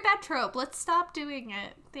very bad trope. Let's stop doing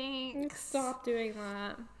it. Thanks. Stop doing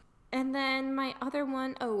that. And then my other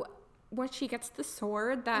one, when she gets the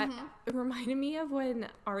sword, that reminded me of when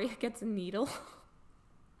Arya gets a needle.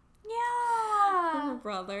 Yeah. From her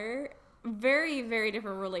brother. Very, very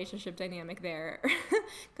different relationship dynamic there.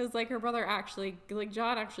 Because, like, her brother actually, like,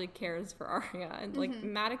 Jon actually cares for Arya. And, like,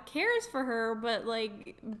 Maddox cares for her, but,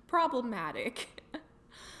 like, problematic.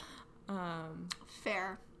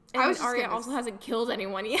 Fair. And Arya also hasn't killed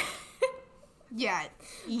anyone yet. Yet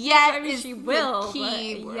I mean, is she will,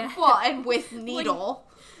 key. But, yeah. Well, and with Needle.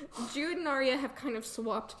 Like, Jude and Arya have kind of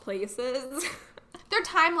swapped places. Their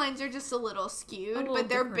timelines are just a little skewed, but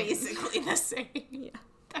they're different. Basically the same. Yeah.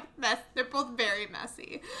 They're both very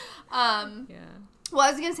messy. Yeah. Well,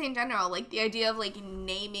 I was gonna say in general, like, the idea of, like,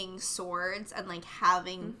 naming swords and, like,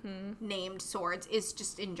 having named swords is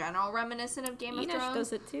just in general reminiscent of Game of Thrones.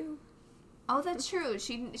 does it too. Oh, that's true.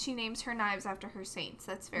 She names her knives after her saints.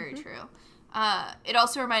 That's very true. It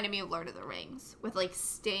also reminded me of Lord of the Rings with, like,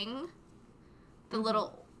 Sting, the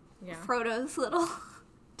little Frodo's little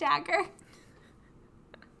dagger.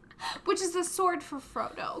 Which is a sword for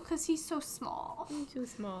Frodo, because he's so small. I'm too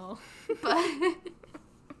small. But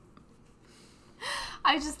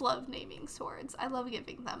I just love naming swords. I love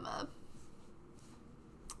giving them a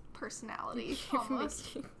personality,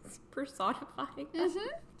 almost. Personifying.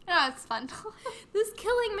 Yeah, it's fun. This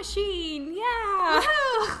killing machine, yeah!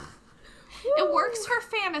 It works for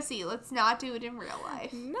fantasy. Let's not do it in real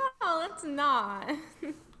life. No, let's not.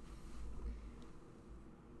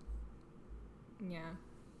 Yeah.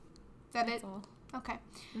 Is that That's it? all. Okay.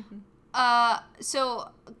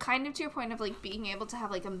 So kind of to your point of, like, being able to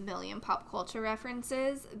have, like, a million pop culture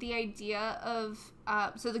references, the idea of,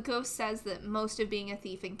 so the ghost says that most of being a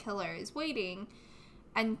thief and killer is waiting,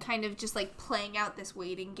 and kind of just, like, playing out this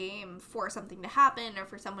waiting game for something to happen, or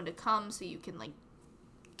for someone to come so you can, like,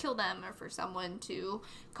 kill them, or for someone to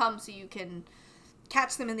come so you can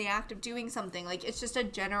catch them in the act of doing something. Like, it's just a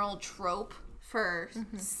general trope for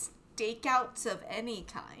stakeouts of any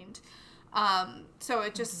kind. So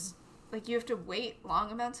it just, like, you have to wait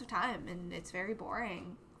long amounts of time, and it's very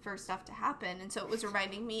boring for stuff to happen. And so it was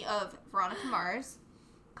reminding me of Veronica Mars,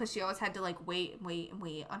 because she always had to, like, wait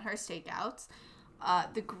on her stakeouts.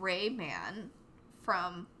 The Gray Man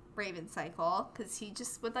from Raven Cycle, because he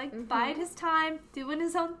just would, like, bide his time doing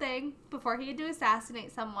his own thing before he had to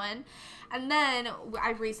assassinate someone. And then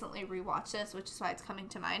I recently rewatched this, which is why it's coming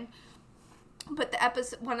to mind. But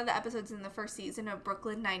one of the episodes in the first season of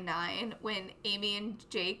Brooklyn Nine-Nine, when Amy and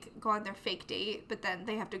Jake go on their fake date, but then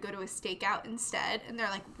they have to go to a stakeout instead, and they're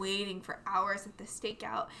like waiting for hours at the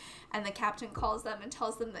stakeout, and the captain calls them and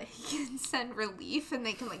tells them that he can send relief and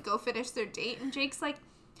they can like go finish their date, and Jake's like,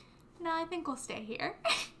 no, I think we'll stay here.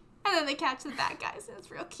 And then they catch the bad guys, and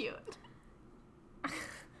it's real cute.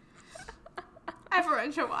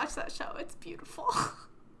 Everyone should watch that show. It's beautiful.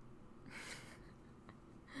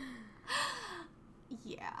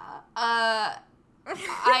 Yeah.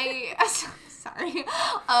 Sorry.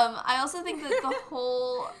 I also think that the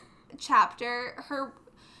whole chapter,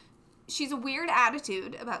 she's a weird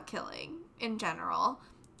attitude about killing in general.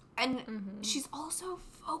 And she's also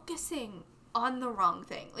focusing on the wrong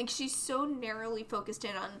thing. Like, she's so narrowly focused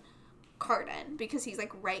in on Carden because he's,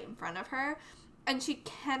 like, right in front of her. And she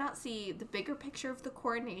cannot see the bigger picture of the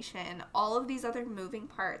coronation, all of these other moving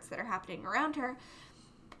parts that are happening around her.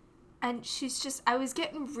 And she's just, I was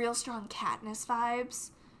getting real strong Katniss vibes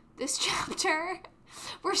this chapter,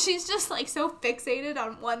 where she's just, like, so fixated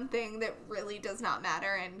on one thing that really does not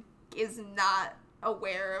matter and is not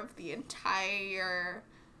aware of the entire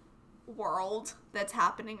world that's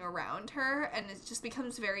happening around her, and it just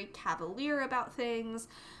becomes very cavalier about things,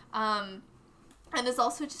 and is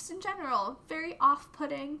also just, in general, very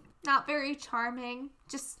off-putting, not very charming,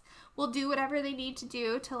 just will do whatever they need to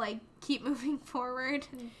do to, like, keep moving forward,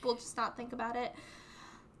 and we'll just not think about it.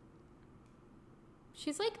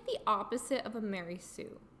 She's, like, the opposite of a Mary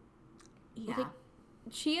Sue. Yeah. Like,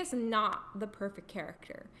 she is not the perfect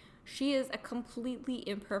character. She is a completely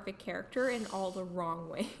imperfect character in all the wrong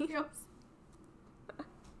ways. Yes.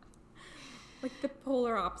 Like, the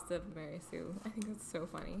polar opposite of Mary Sue. I think that's so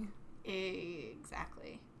funny.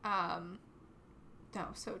 Exactly. No,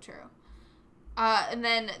 so true. And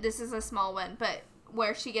then this is a small one, but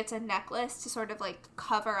where she gets a necklace to sort of like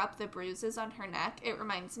cover up the bruises on her neck. It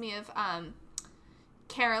reminds me of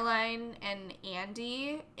Caroline and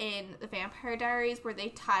Andy in the Vampire Diaries, where they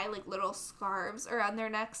tie like little scarves around their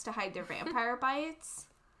necks to hide their vampire bites.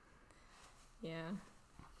 Yeah.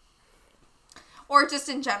 Or just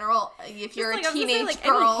in general, if you're like, a teenage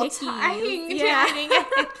girl tying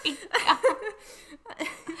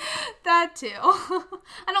that too. I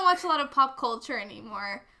don't watch a lot of pop culture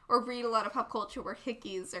anymore, or read a lot of pop culture where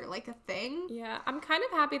hickeys are like a thing. Yeah, I'm kind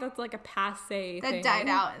of happy that's like a passe thing. That died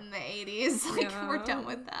out in the 80s. Like, yeah. We're done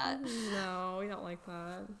with that. No, we don't like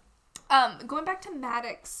that. Going back to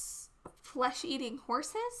Maddox flesh-eating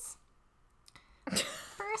horses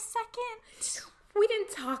for a second. We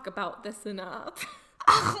didn't talk about this enough.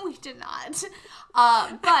 We did not.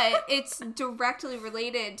 But it's directly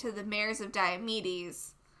related to the mares of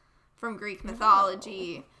Diomedes from Greek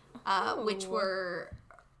mythology, which were...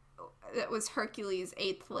 That was Hercules'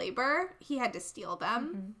 8th labor. He had to steal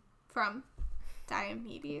them from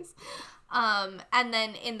Diomedes. And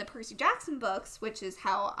then in the Percy Jackson books, which is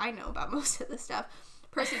how I know about most of this stuff,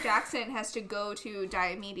 Percy Jackson has to go to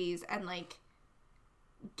Diomedes and, like,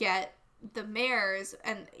 get the mares,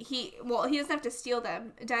 and he doesn't have to steal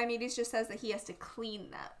them. Diomedes just says that he has to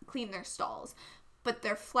clean their stalls. But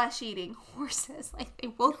they're flesh-eating horses. Like, they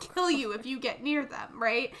will kill you if you get near them,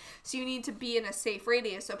 right? So you need to be in a safe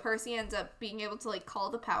radius. So Percy ends up being able to, like,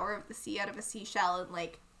 call the power of the sea out of a seashell and,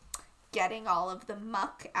 like, getting all of the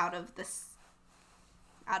muck out of the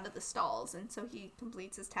stalls. And so he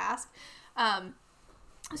completes his task.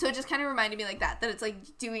 So it just kind of reminded me like that it's,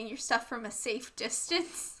 like, doing your stuff from a safe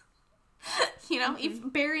distance. You know,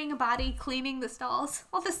 burying a body, cleaning the stalls,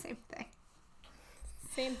 all the same thing.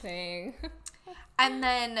 Same thing. And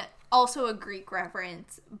then also a Greek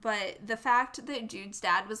reference, but the fact that Jude's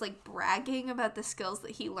dad was, like, bragging about the skills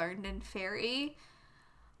that he learned in fairy,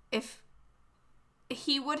 if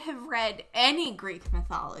he would have read any Greek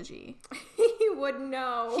mythology, he would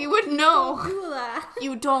know. He would know. Don't do that.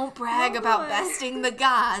 You don't brag about besting the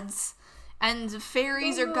gods, and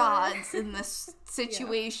fairies are gods in this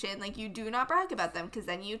situation. Yeah. Like, you do not brag about them, because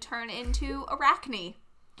then you turn into Arachne,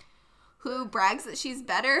 who brags that she's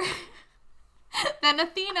better than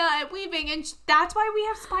Athena at weaving, and that's why we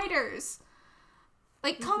have spiders.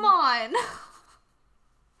 Like, come on.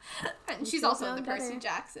 And she's also in the Percy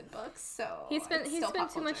Jackson books, so he spent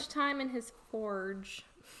too much time in his forge.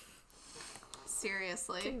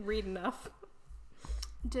 Seriously. Didn't read enough.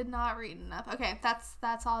 Did not read enough. Okay,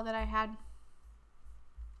 that's all that I had.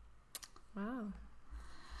 Wow.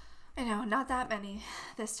 I know, not that many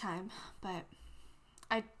this time, but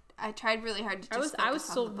I tried really hard to just I was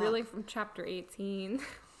still reeling from chapter 18.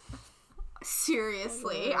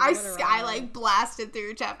 Seriously. I like blasted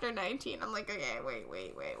through chapter 19. I'm like, okay,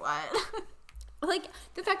 wait, what? Like,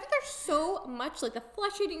 the fact that there's so much, like, the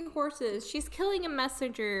flesh-eating horses, she's killing a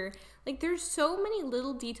messenger. Like, there's so many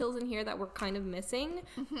little details in here that we're kind of missing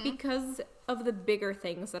because of the bigger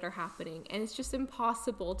things that are happening. And it's just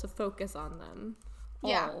impossible to focus on them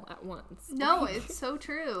all at once. No, it's so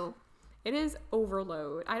true. It is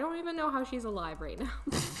overload. I don't even know how she's alive right now.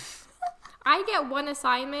 I get one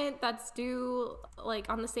assignment that's due, like,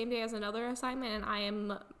 on the same day as another assignment, and I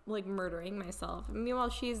am, like, murdering myself. Meanwhile,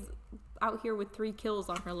 she's out here with 3 kills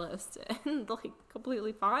on her list and, like,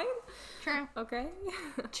 completely fine. True. Okay.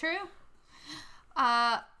 True.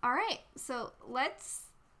 All right. So let's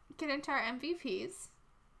get into our MVPs.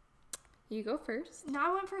 You go first. No,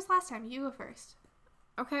 I went first last time. You go first.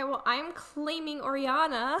 Okay, well, I'm claiming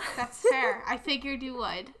Oriana. That's fair. I figured you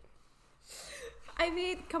would. I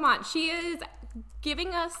mean, come on. She is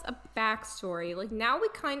giving us a backstory. Like, now we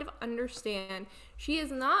kind of understand she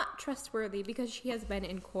is not trustworthy because she has been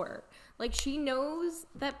in court. Like, she knows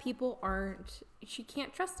that she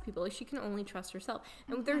can't trust people. Like, she can only trust herself.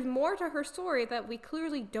 And there's more to her story that we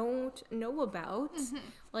clearly don't know about.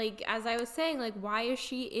 Like, as I was saying, like, why is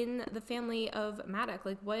she in the family of Maddox?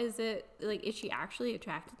 Like, what is it? Like, is she actually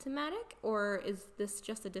attracted to Maddox? Or is this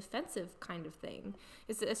just a defensive kind of thing?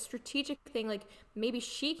 Is it a strategic thing? Like, maybe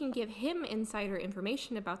she can give him insider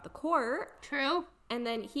information about the court. True. And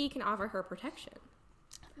then he can offer her protection.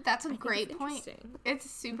 That's a great point. It's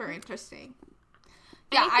super interesting.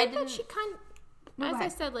 Yeah, I think that she kind of, as ahead. I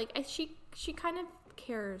said, like, she kind of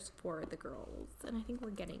cares for the girls, and I think we're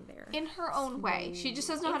getting there. In her own way. She just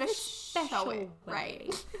doesn't know how to show it. Way.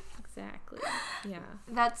 Right. Exactly. Yeah.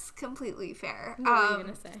 That's completely fair. What were you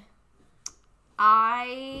going to say?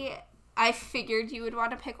 I figured you would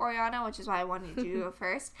want to pick Oriana, which is why I wanted you to go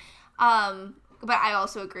first. But I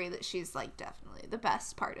also agree that she's, like, definitely the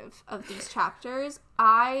best part of these chapters.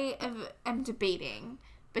 I am debating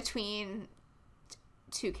between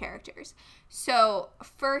two characters. So,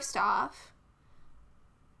 first off,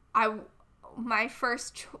 my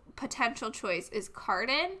first potential choice is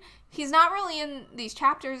Cardan. He's not really in these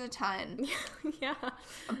chapters a ton. Yeah.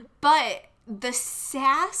 But the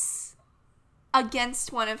sass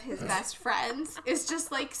against one of his best friends is just,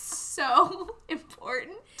 like, so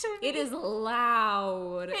important to me. It is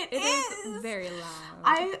loud. It is very loud.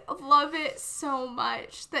 I love it so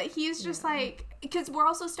much that he's just like, because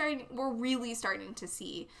we're really starting to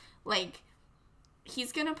see, like,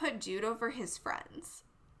 he's gonna put Jude over his friends.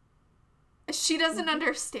 She doesn't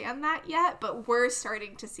understand that yet, but we're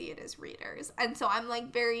starting to see it as readers. And so I'm,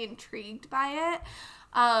 like, very intrigued by it.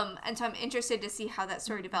 And so I'm interested to see how that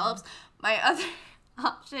story develops. My other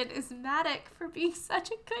option is Maddox for being such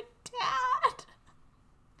a good dad.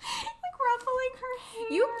 Like, ruffling her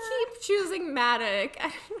hair. You keep choosing Maddox.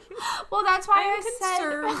 Well, that's why I'm I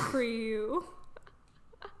concerned said... for you.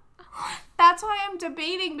 That's why I'm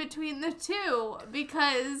debating between the two.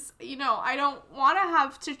 Because, you know, I don't want to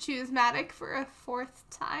have to choose Maddox for a 4th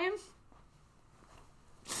time.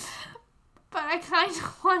 But I kind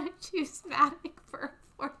of want to choose Maddox for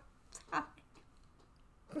a 4th time.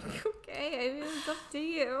 Okay, I mean, it's up to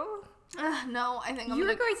you. No, I think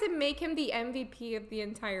You're going to make him the MVP of the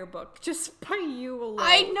entire book, just by you alone.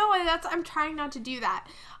 I know, and I'm trying not to do that.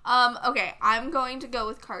 Okay, I'm going to go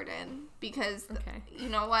with Cardan, because, you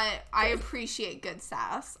know what? I appreciate good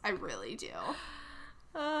sass. I really do.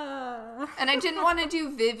 And I didn't want to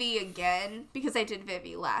do Vivi again, because I did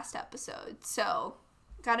Vivi last episode, so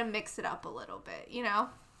gotta mix it up a little bit, you know?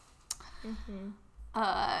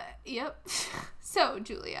 Yep. So,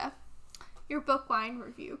 Julia, your book wine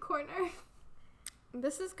review corner.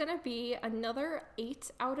 This is going to be another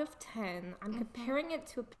 8 out of 10. I'm comparing it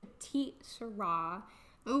to a Petite Syrah.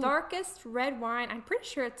 Ooh. Darkest red wine. I'm pretty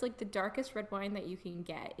sure it's, like, the darkest red wine that you can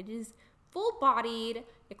get. It is full-bodied,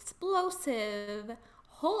 explosive,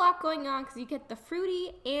 whole lot going on, because you get the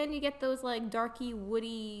fruity and you get those, like, darky,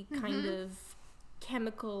 woody kind of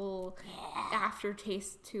chemical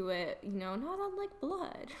aftertaste to it, you know, not unlike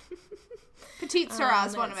blood. Petite Syrah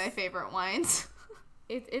is one of my favorite wines.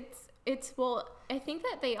 It's well, I think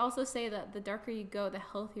that they also say that the darker you go, the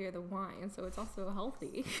healthier the wine, so it's also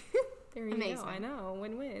healthy. There you go. I know,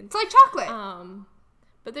 win-win. It's like chocolate.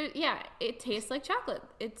 But it tastes like chocolate.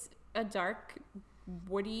 It's a dark,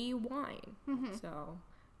 woody wine. So,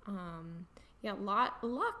 yeah, a lot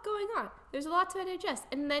going on. There's a lot to digest.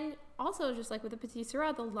 And then also, just like with the Petite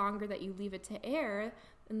Syrah, the longer that you leave it to air,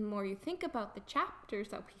 and the more you think about the chapters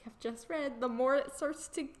that we have just read, the more it starts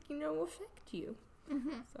to, you know, affect you.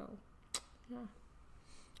 So, yeah.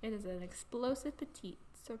 It is an explosive Petite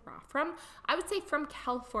Syrah. I would say from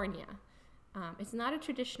California. It's not a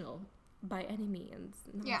traditional, by any means,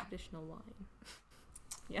 not a traditional wine.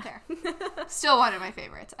 Yeah. Fair. Still one of my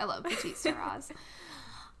favorites. I love Batista Roz.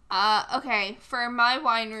 Okay, for my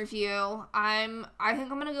wine review, I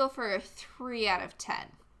think I'm gonna go for a 3 out of 10.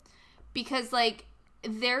 Because, like,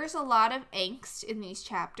 there's a lot of angst in these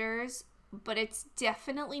chapters, but it's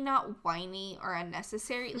definitely not whiny or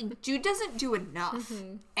unnecessary. Like, Jude doesn't do enough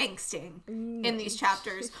angsting in these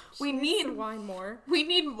chapters. We need to whine more. We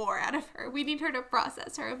need more out of her. We need her to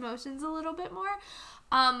process her emotions a little bit more.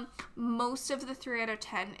 Most of the 3 out of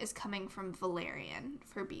 10 is coming from Valerian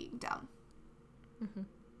for being dumb. Mm-hmm.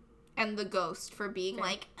 And the ghost for being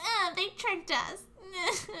like, they tricked us.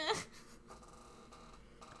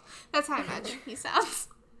 That's how I imagine he sounds.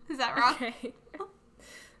 Is that wrong? Okay.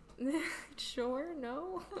 Sure,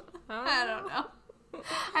 no. I don't know.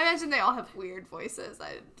 I imagine they all have weird voices.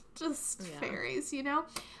 Fairies, you know?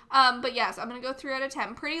 But yeah, so I'm going to go 3 out of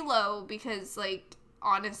 10. Pretty low because, like,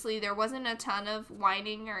 honestly, there wasn't a ton of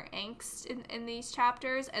whining or angst in these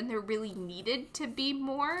chapters, and there really needed to be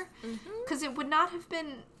more because it would not have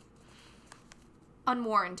been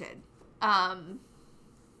unwarranted.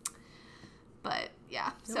 But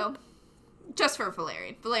yeah, so just for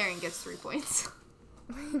Valerian. Valerian gets 3 points.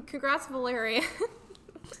 Congrats, Valerian.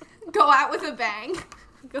 Go out with a bang.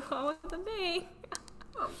 Go out with a bang.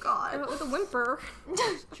 Oh, God. Go out with a whimper.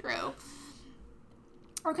 True.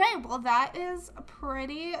 Okay, well, that is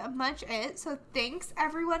pretty much it. So thanks,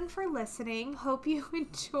 everyone, for listening. Hope you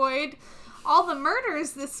enjoyed all the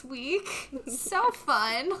murders this week. So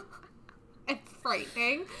fun and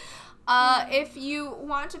frightening. If you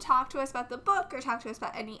want to talk to us about the book or talk to us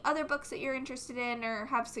about any other books that you're interested in or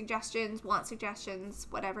have suggestions, want suggestions,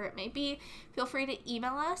 whatever it may be, feel free to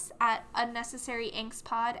email us at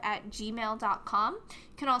unnecessaryangstpod@gmail.com.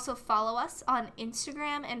 You can also follow us on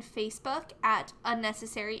Instagram and Facebook at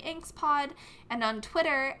unnecessaryangstpod and on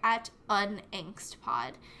Twitter at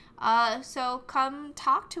unangstpod. So come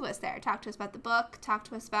talk to us there. Talk to us about the book. Talk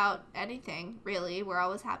to us about anything, really. We're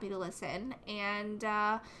always happy to listen. And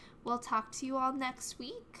we'll talk to you all next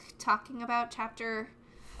week, talking about chapter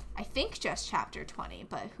 20,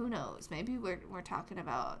 but who knows? Maybe we're talking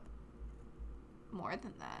about more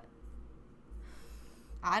than that.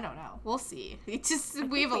 I don't know. We'll see. We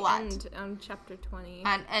have a lot. End on chapter 20.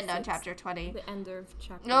 End on chapter 20. The end of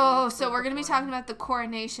chapter. Oh, so we're going to be talking about the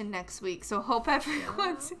coronation next week. So hope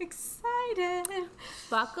everyone's excited.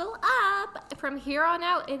 Buckle up. From here on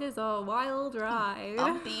out, it is a wild ride.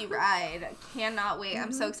 Bumpy ride. Cannot wait.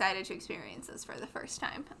 I'm so excited to experience this for the first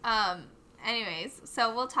time. Anyways,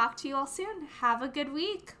 so we'll talk to you all soon. Have a good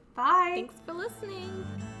week. Bye. Thanks for listening.